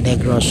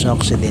 Negros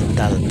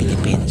Occidental,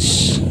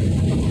 Philippines.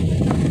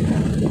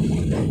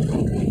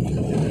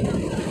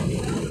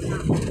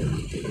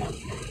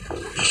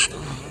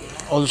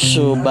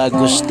 Also,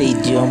 Bago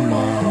Stadium,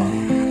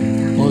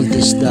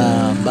 oldest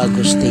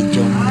Bago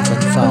Stadium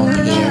can found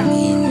here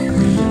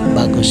in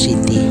Bago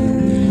City,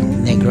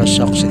 Negros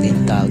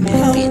Occidental,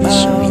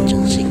 Philippines,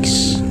 Region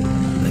 6.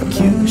 Like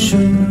you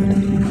should,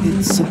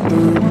 it's a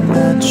burden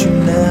that you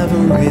never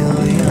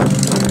really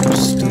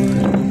understood.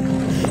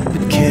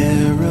 But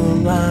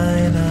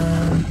Caroline,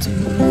 I'm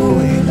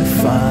doing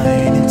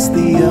fine. It's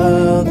the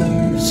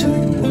others who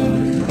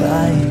are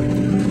dying.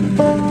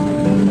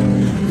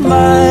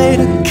 Light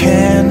a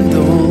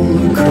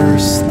candle or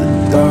curse the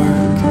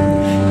dark,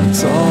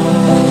 it's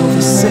all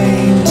the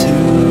same to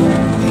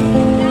me.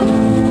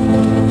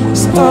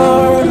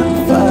 Start a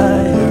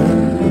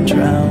fire,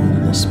 drown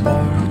the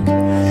spark,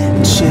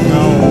 and shake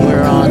Now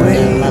we're on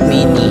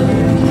Mabini,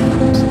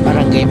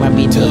 Barangay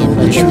Mabini,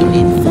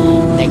 Valladolid,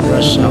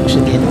 Negros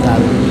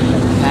Occidental.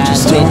 And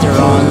later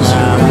on,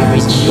 we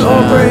reach the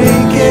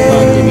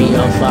boundary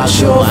of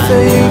Bago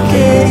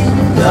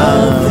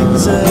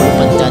and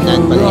Pumandan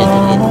and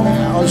Valladolid.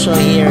 Also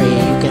here,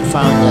 you can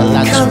find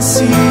lots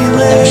of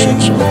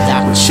productions of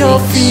duck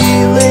steaks.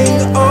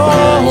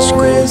 It's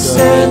good, good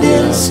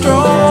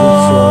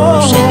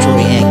for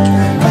century egg.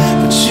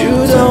 but you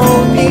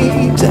don't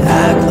need to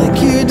act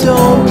like you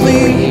don't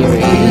bleed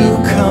when you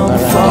come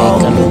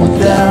falling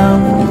down.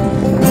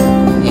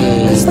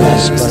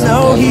 There's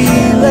no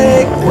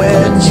healing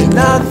when you're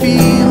not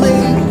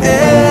feeling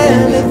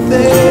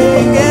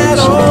anything at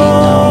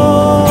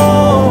all.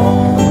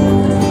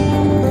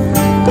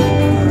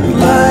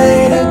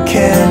 Light a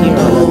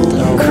candle,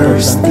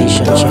 curse the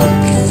Plantations dark. of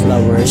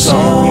flowers It's and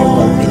herbal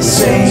all the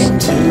same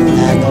medicines, to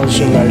and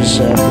also me. large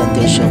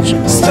plantations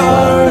of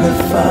Start a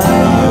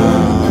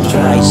fire,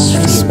 drown rice the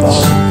fields.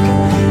 spark,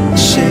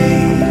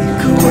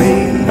 shake away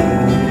the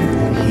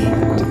heat.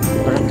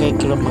 Barangay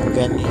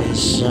Kilomangan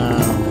is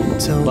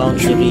Tell the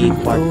boundary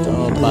truth, part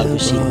don't of Bago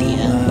live City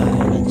a and lie.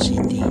 Bacolod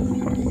City.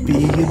 Be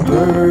a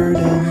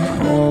burden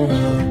or a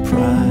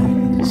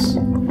prize.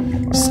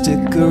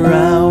 Stick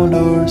around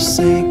or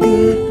say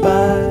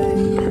goodbye.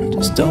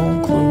 Just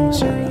don't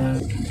close your eyes.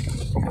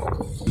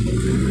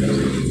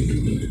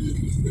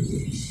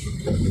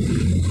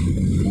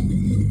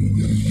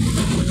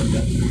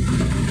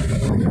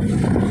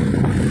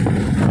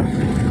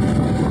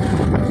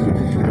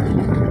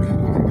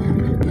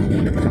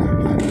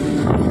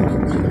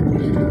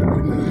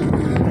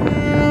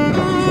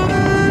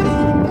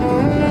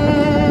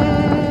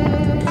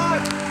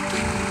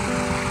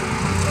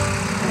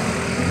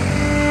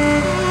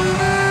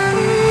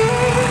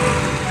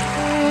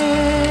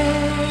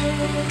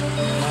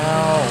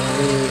 Now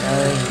we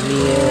are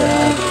here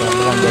at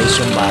Barangay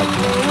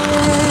Sumbago,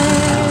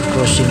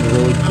 crossing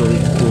road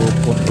going to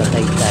Punta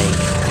Taytay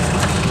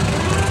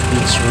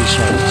Beach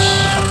Resorts.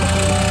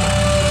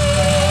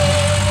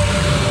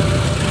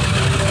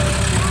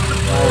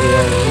 Now we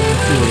are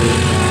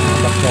entering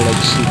Bacolod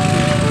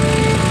City,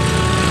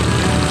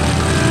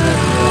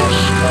 Negros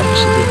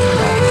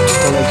Occidental,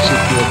 Bacolod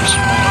City of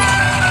Smile.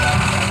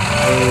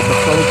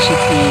 Bacolod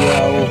City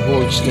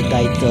holds the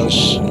titles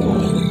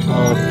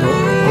of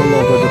all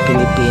over the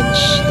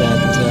Philippines that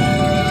the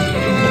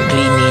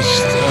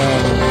cleanest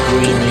and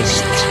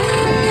greenest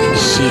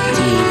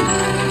city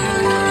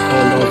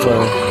all over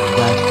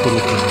the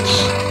Philippines.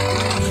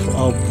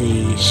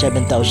 the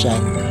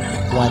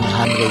 7,107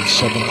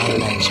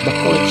 islands.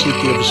 Bacolod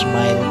City of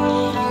Smile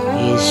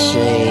is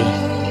a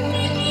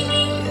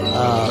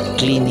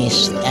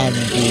cleanest and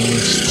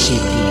greenest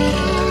city.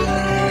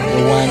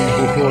 The one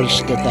who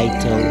holds the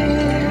title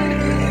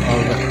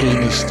of the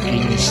greenest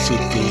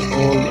city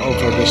all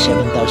over the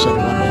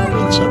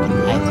 7,107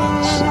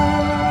 islands,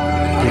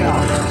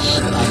 Philippines,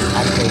 and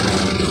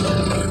Andaman.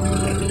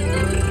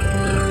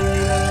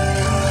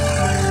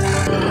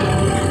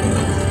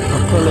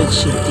 Bacolod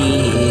City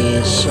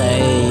is a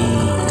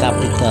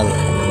capital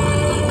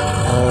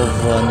of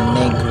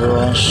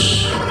Negros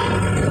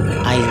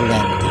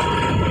Island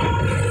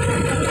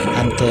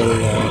until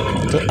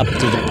up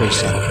to the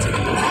present.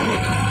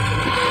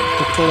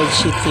 Bacolod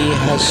City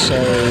has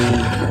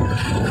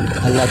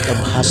a lot of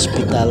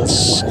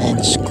hospitals and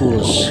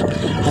schools.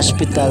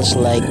 Hospitals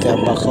like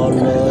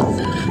Bacolod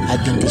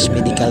Adventist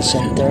Medical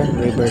Center,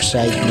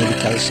 Riverside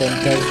Medical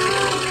Center,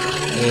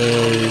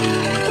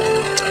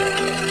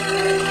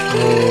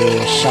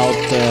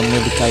 South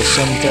Medical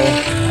Center,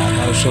 and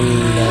also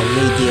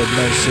Lady of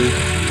Mercy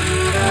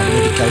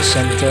Medical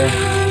Center,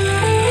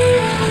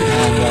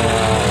 and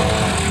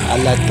a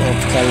lot of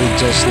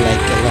colleges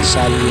like La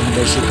Salle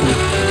University,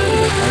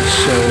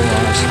 also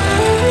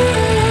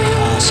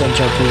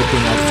Central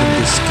Philippine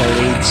Adventist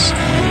College,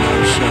 and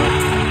also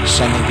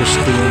San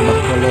Agustin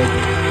Bacolod,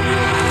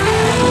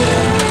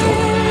 and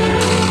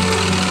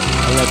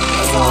a lot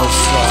of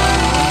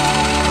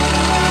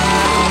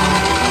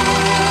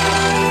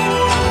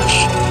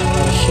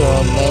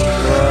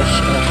Negros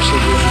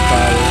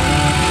Occidental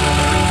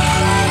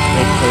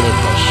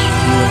Recoletos,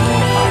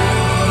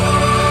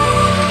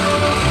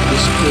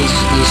 This place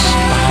is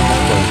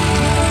Mahanacoy.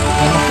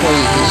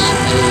 Mahanacoy is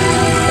a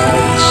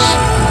large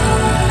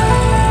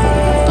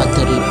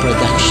pottery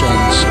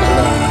productions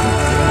along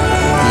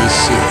the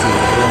city,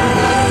 along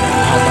the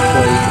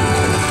Mahanacoy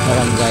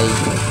Barangay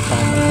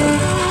Mahanacoy.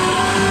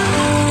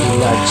 A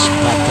large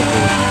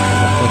pottery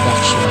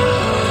production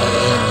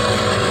in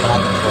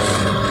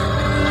Mahanacoy.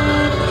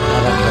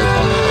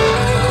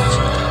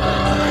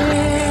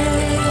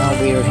 Now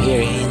we are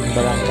here in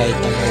Boracay,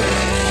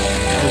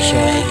 also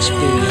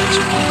experience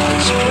my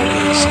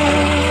experience at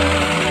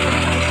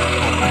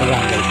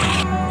Boracay,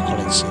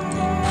 Bacolod City.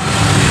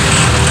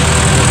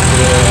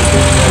 Here in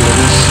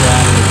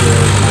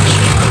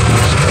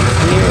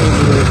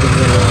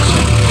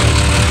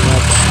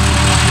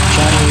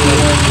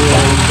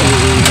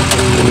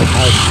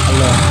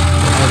along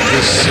of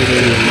this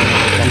city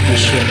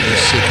division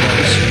is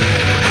signals.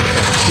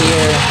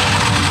 Here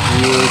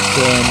you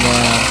can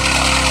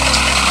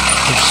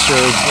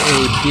observe a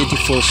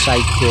beautiful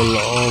cycle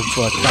of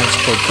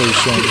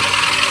transportation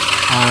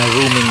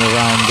roaming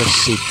around the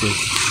city.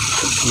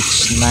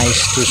 It's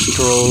nice to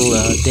stroll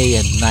day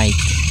and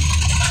night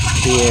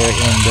here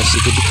in the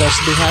city because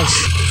it has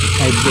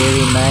a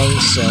very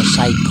nice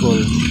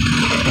cycle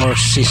or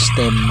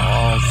system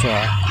of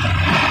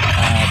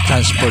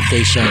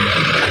transportation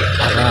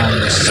around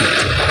the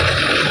city.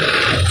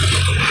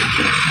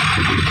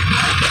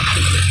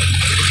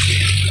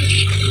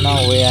 Now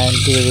we are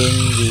entering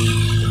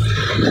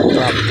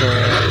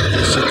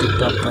the city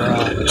proper,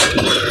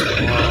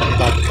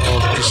 part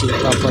of the city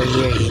proper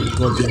here in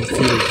Golden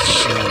Fields.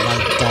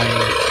 Nighttime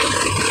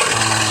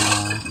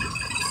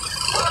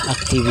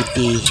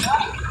activity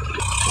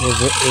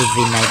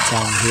every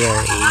nighttime here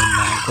in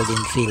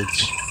Golden Fields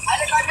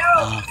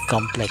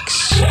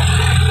complex.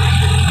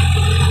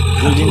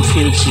 Golden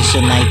Fields is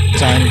a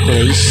nighttime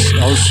place.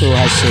 Also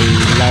has a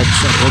large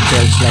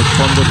hotels like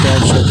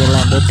Hotels,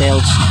 Sugarland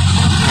Hotels,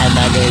 and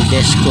other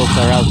disco,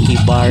 karaoke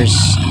bars.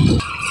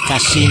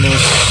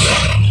 Casinos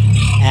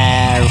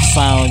are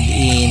found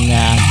in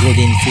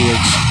Golden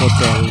Fields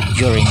Hotel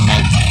during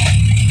nighttime.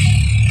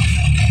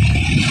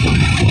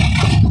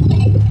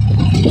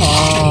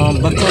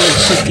 Bacolod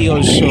City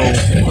also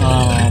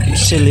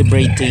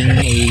celebrating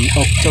a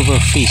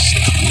Oktoberfest,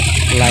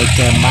 like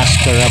a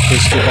Mascara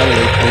Festival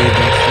lately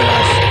that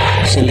was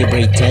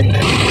celebrated,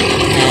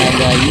 and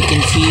you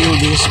can feel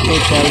the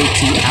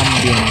hospitality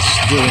ambience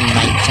during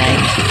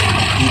nighttime,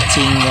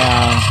 eating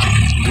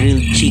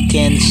grilled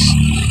chickens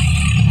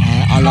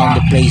along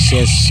the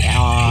places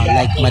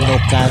like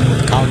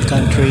Manokan, Count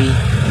Country.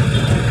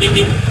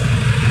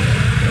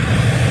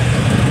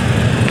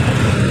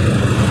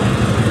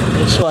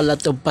 Also a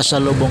lot of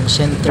pasalubong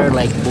center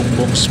like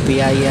Bumbong's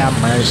Piaya,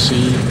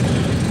 Mercy,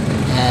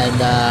 and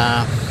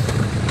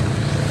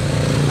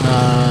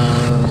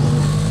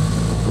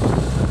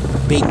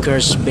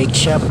Baker's Bake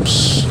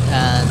Shops,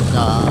 and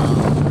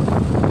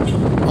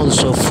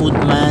also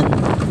Foodman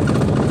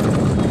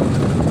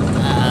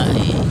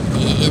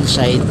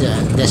inside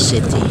the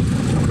city.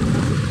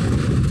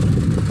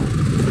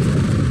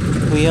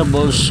 We have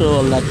also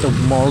a lot of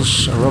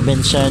malls,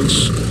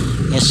 Robinsons,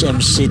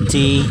 SM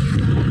City,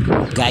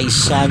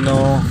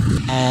 Gaisano,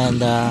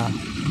 and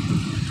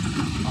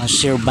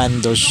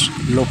Sirbandos,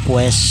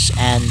 Lopez,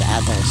 and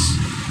others.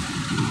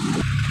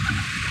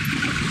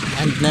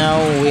 And now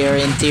we are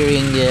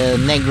entering the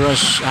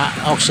Negros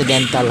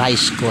Occidental High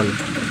School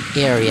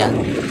area.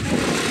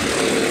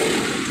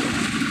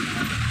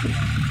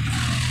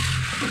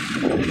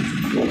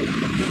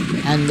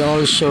 and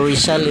also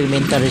Rizal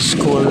Elementary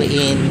School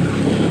in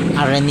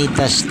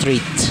Aranita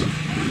Street.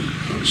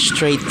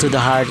 Straight to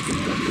the heart,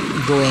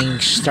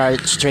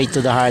 straight to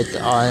the heart,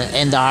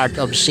 in the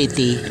heart of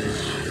city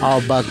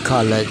of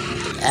Bacolod,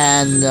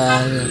 and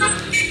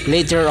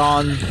later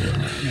on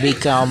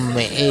become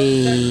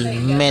a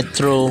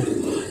Metro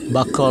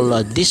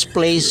Bacolod. This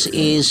place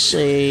is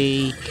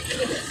a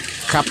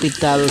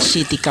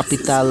city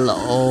capital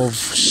of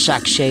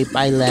sack-shaped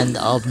island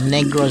of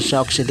Negros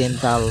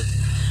Occidental,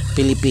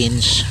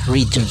 Philippines,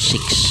 Region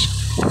 6.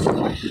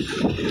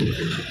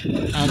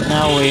 And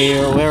now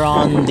we're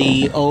on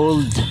the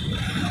old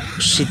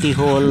City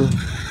Hall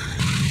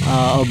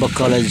of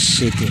Bacolod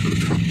City.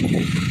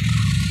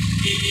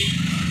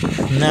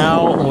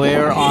 Now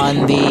we're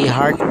on the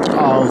heart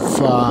of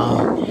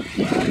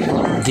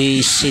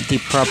the city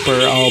proper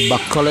of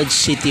Bacolod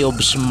City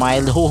of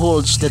Smile, who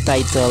holds the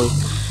title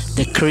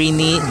the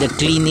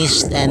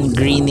cleanest and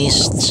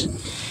greenest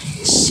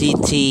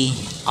city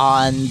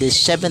on the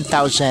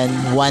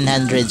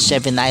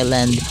 7,107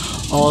 island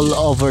all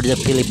over the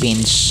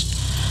Philippines.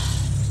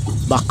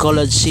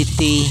 Bacolod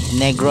City,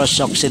 Negros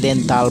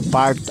Occidental,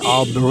 part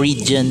of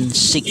Region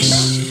 6,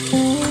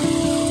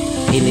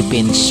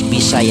 Philippines,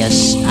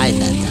 Visayas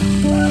Island.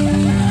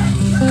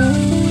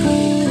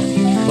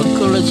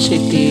 Bacolod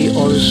City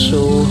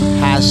also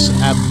has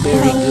a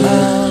very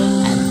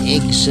good and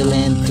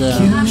excellent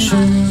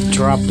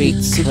traffic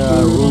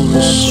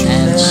rules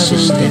and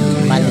system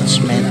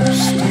management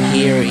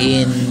here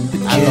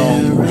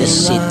along the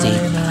city.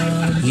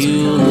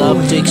 You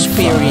love to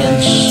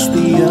experience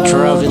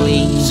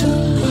traveling,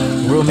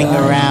 roaming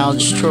around,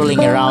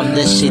 strolling around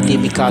the city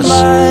because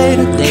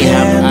they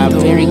have a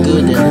very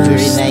good and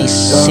very nice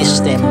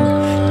system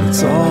and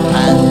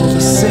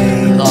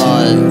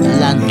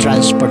land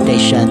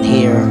transportation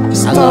here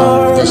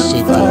along the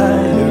city.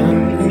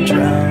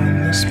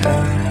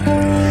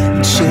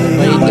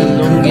 By the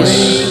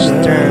longest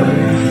term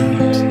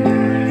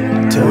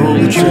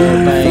ruled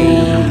by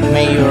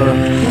Mayor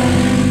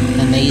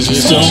and His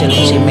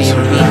Excellency Mayor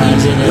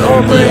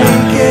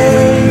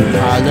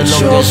the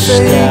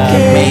longest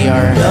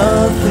mayor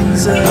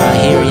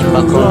here in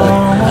Bacolod,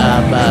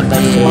 by 4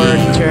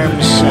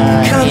 terms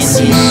in his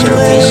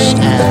service,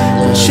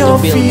 and the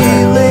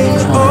builder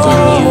of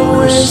the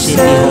new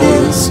city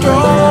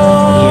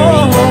hall here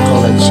in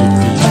Bacolod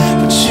City.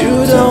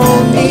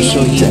 Also,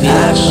 he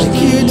builds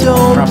the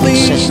traffic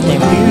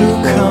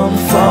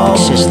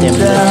system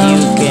that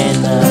you can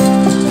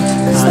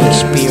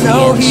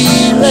experience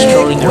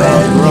strolling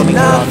around, roaming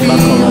around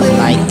Bacolod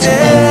night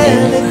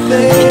and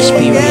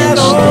experience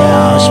the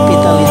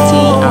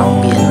hospitality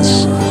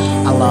ambience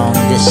along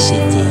the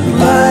city,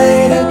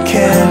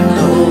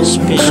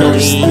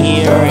 especially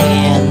here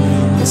in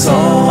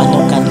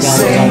Manukan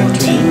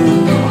country.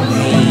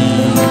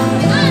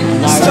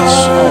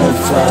 Large of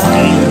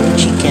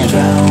chicken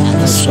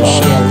and also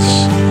shells,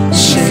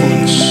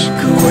 seafoods,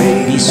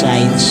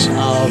 besides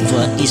of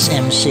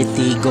SM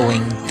City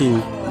going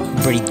to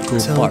Bridco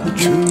Park.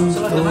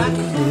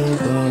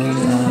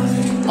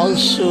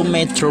 Also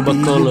Metro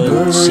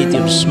Bacolod, City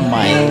of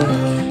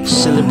Smile,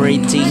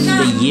 celebrating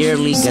the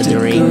yearly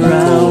gathering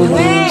called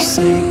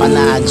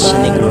Panaad sa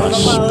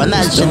Negros.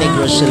 Panaad sa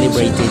Negros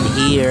celebrated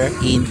here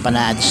in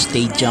Panaad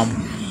Stadium.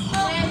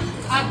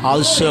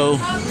 Also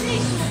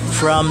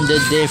from the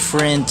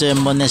different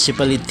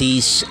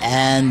municipalities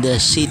and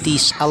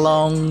cities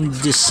along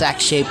the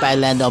sack-shaped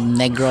island of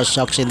Negros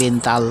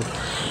Occidental,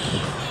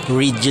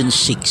 Region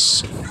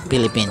 6,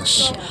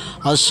 Philippines.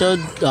 Also,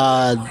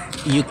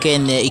 you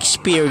can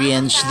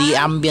experience the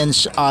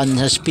ambience on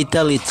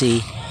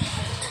hospitality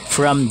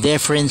from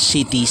different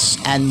cities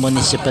and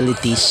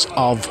municipalities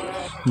of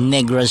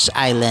Negros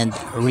Island,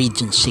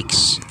 Region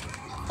 6.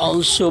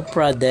 Also,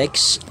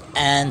 products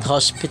and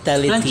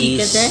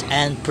hospitalities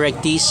and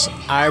practice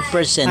are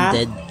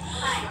presented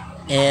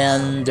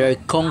in their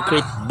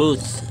concrete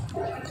booth,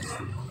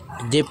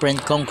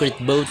 different concrete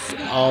booth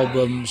of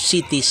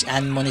cities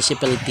and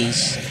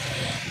municipalities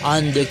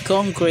on the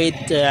concrete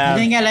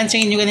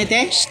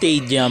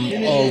stadium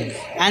of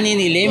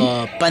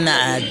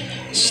Panaad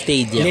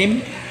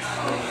Stadium.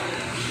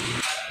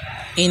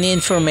 In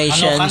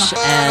informations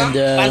and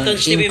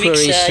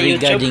inquiries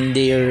regarding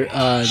their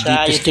the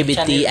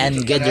festivity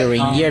and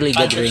gathering, yearly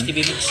gathering,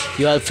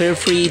 you will feel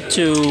free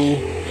to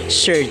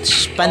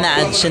search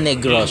Panaad sa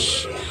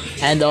Negros,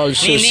 and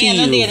also see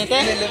you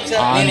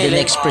on the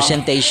next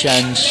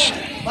presentations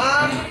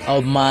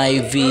of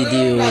my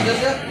video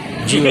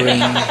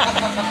during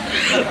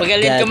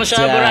Pagalit ka mo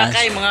sa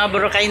Boracay, mga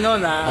Boracay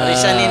noon,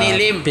 Rizal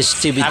Inilim,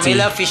 festivity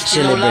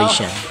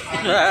celebration.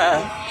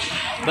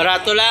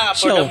 Barato lang,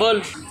 affordable.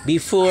 So,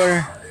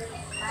 before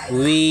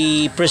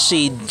we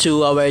proceed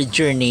to our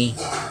journey,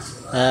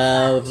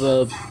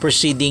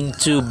 proceeding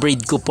to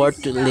Bridco Port,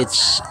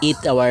 let's eat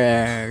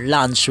our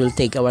lunch. We'll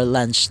take our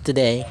lunch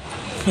today.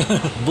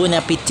 Bon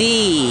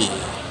appetit,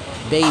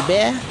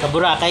 baby.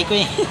 Kaburakay ko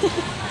eh.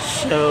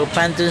 So,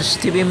 Pantons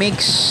TV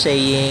Mix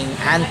saying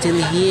until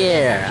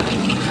here,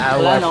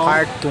 our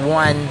part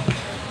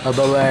 1 of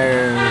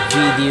our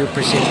video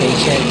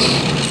presentations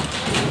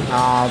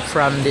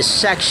from the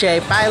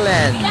sack-shaped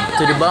island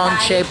to the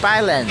bone-shaped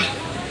island.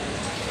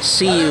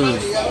 See you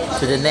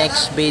to the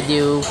next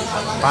video,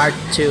 part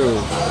 2,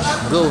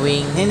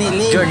 going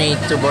journey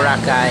to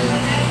Boracay,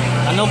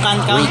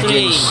 Anukan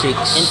Country, Region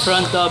 6. in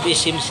front of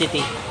Isim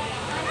City.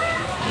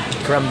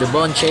 From the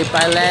bone-shaped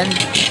island,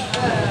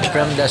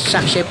 from the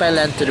sack-shaped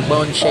island to the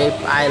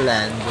bone-shaped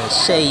island,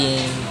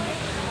 saying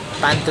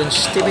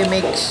Panton's TV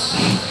Mix.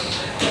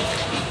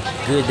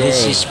 Good day.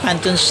 This is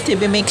Panton's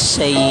TV Mix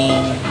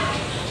saying,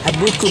 a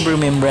book of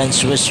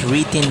remembrance was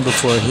written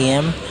before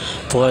him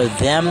for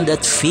them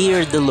that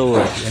fear the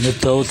Lord and who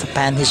doth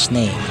upon his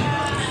name.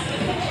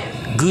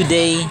 Good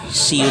day.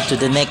 See you to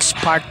the next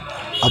part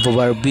of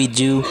our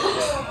video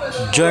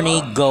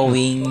journey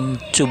going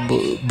to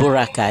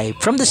Boracay,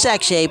 from the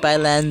sack-shaped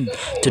island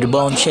to the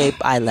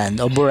bone-shaped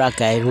island of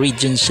Boracay,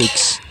 Region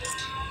 6,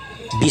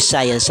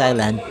 Visayas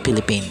Island,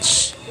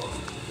 Philippines.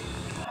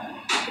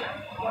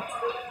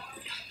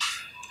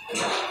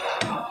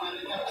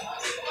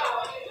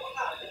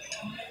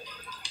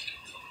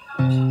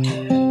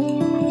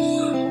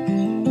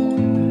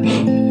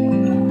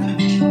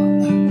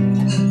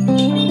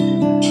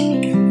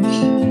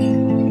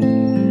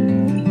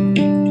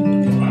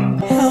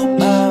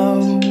 Help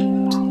out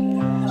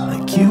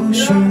like you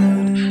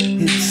should.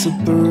 It's a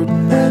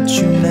burden that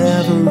you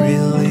never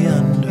really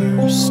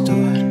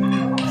understood.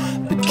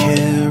 But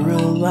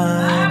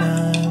Caroline,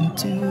 I'm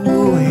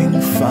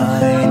doing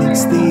fine.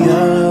 It's the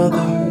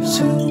others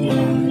who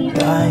are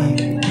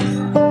dying.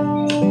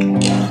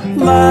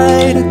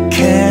 Light a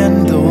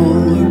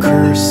candle or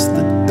curse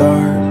the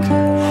dark.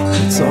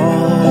 It's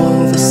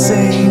all the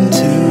same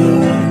to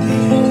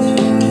me.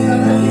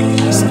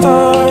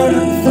 Start a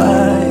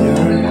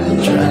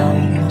fire, drown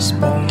the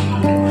spark,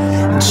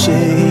 and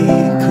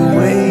shake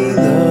away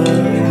the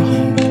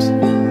heat.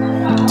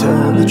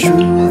 Tell the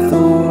truth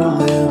or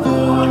live a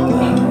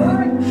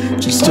lie.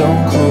 Just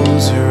don't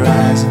close your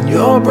eyes and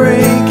you're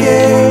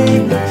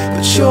breaking,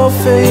 but you're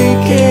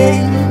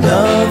faking.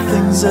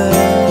 Nothing's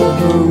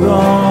ever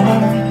wrong.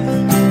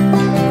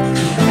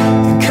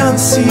 And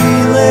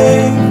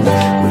concealing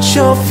what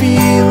you're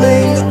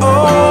feeling,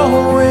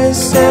 always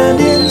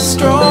standing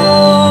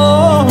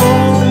strong.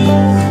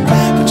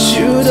 But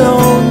you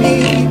don't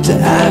need to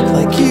act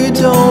like you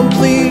don't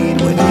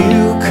bleed when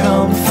you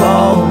come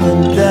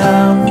falling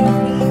down.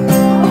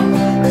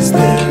 'Cause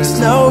there's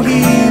no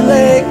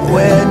healing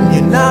when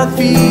you're not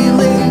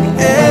feeling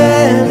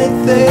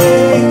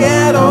anything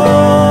at all.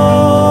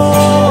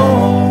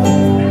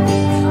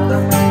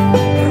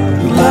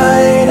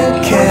 Light a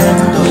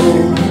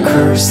candle,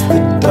 curse the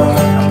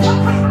dark.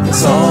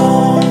 It's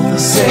all the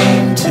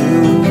same to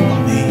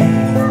me.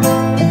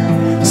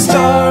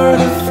 Start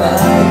a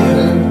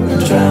fire,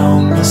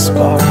 drown the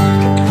spark,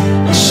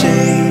 and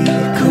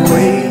shake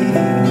away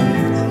the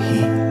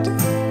heat.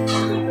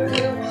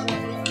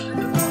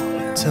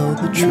 Tell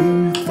the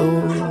truth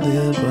or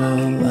live a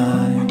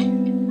lie.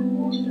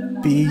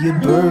 Be a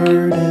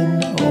burden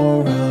or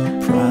a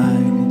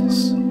prize.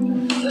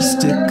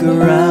 Stick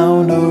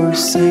around or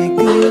say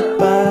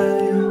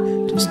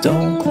goodbye. Just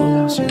don't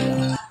close your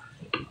eyes.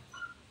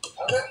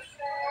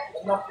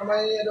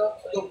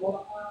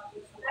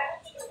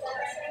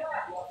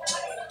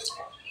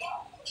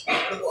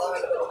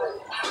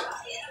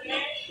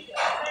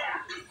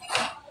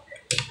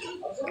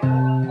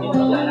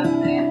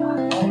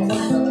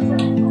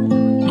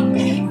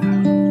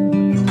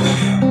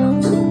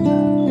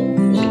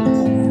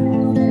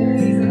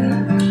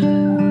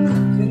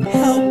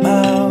 Help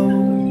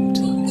out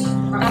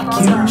like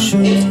you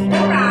should.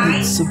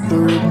 It's a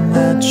burden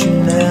that you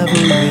never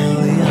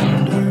really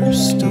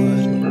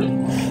understood.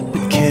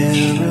 But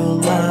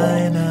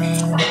Caroline,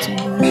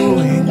 I'm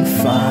doing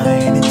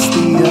fine. It's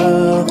the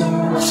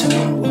others who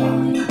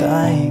are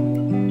dying.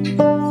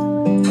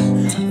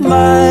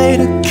 Light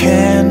a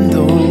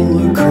candle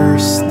or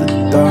curse the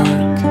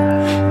dark.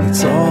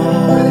 It's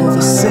all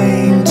the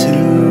same to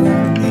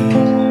me.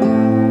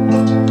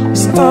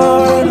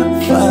 Start a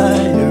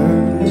fire,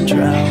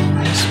 drown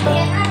the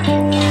spark,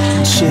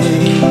 and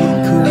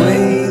shake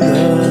away the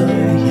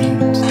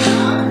heat.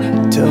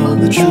 Tell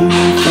the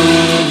truth or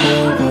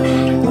live a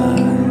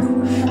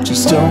lie.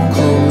 Just don't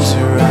close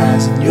your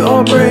eyes and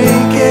you're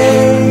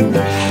breaking,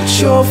 but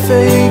you're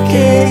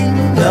faking.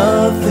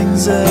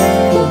 Nothing's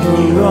ever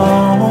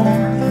wrong.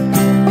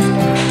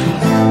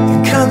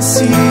 And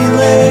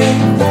concealing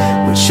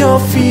what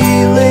you're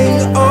feeling,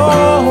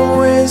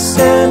 always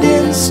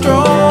standing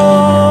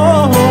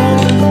strong.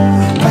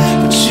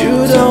 But you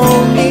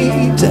don't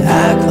need to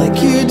act like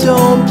you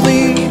don't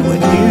bleed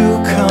when you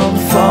come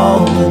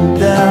falling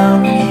down.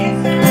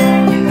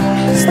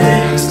 'Cause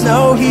there's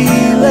no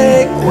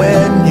healing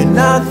when you're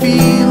not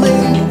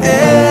feeling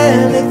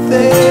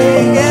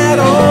anything at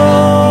all.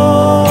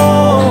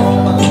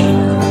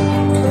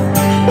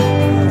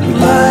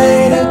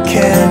 Light a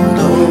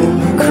candle,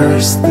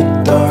 curse the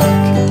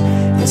dark.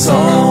 It's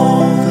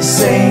all the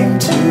same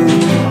to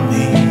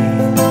me.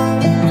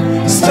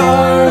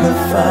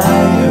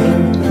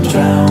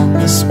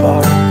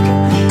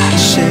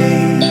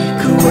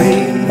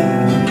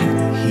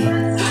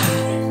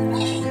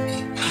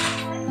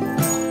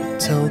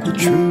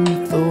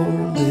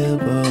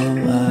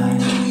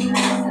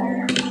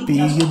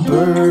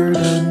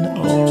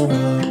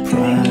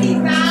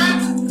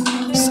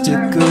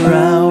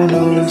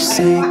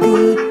 say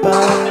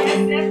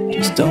goodbye,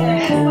 just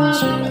don't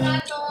close your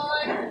eyes.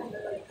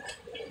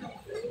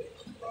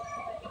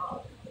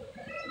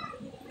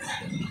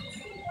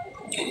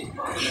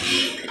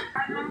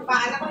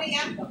 Paalam ko rin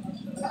yan.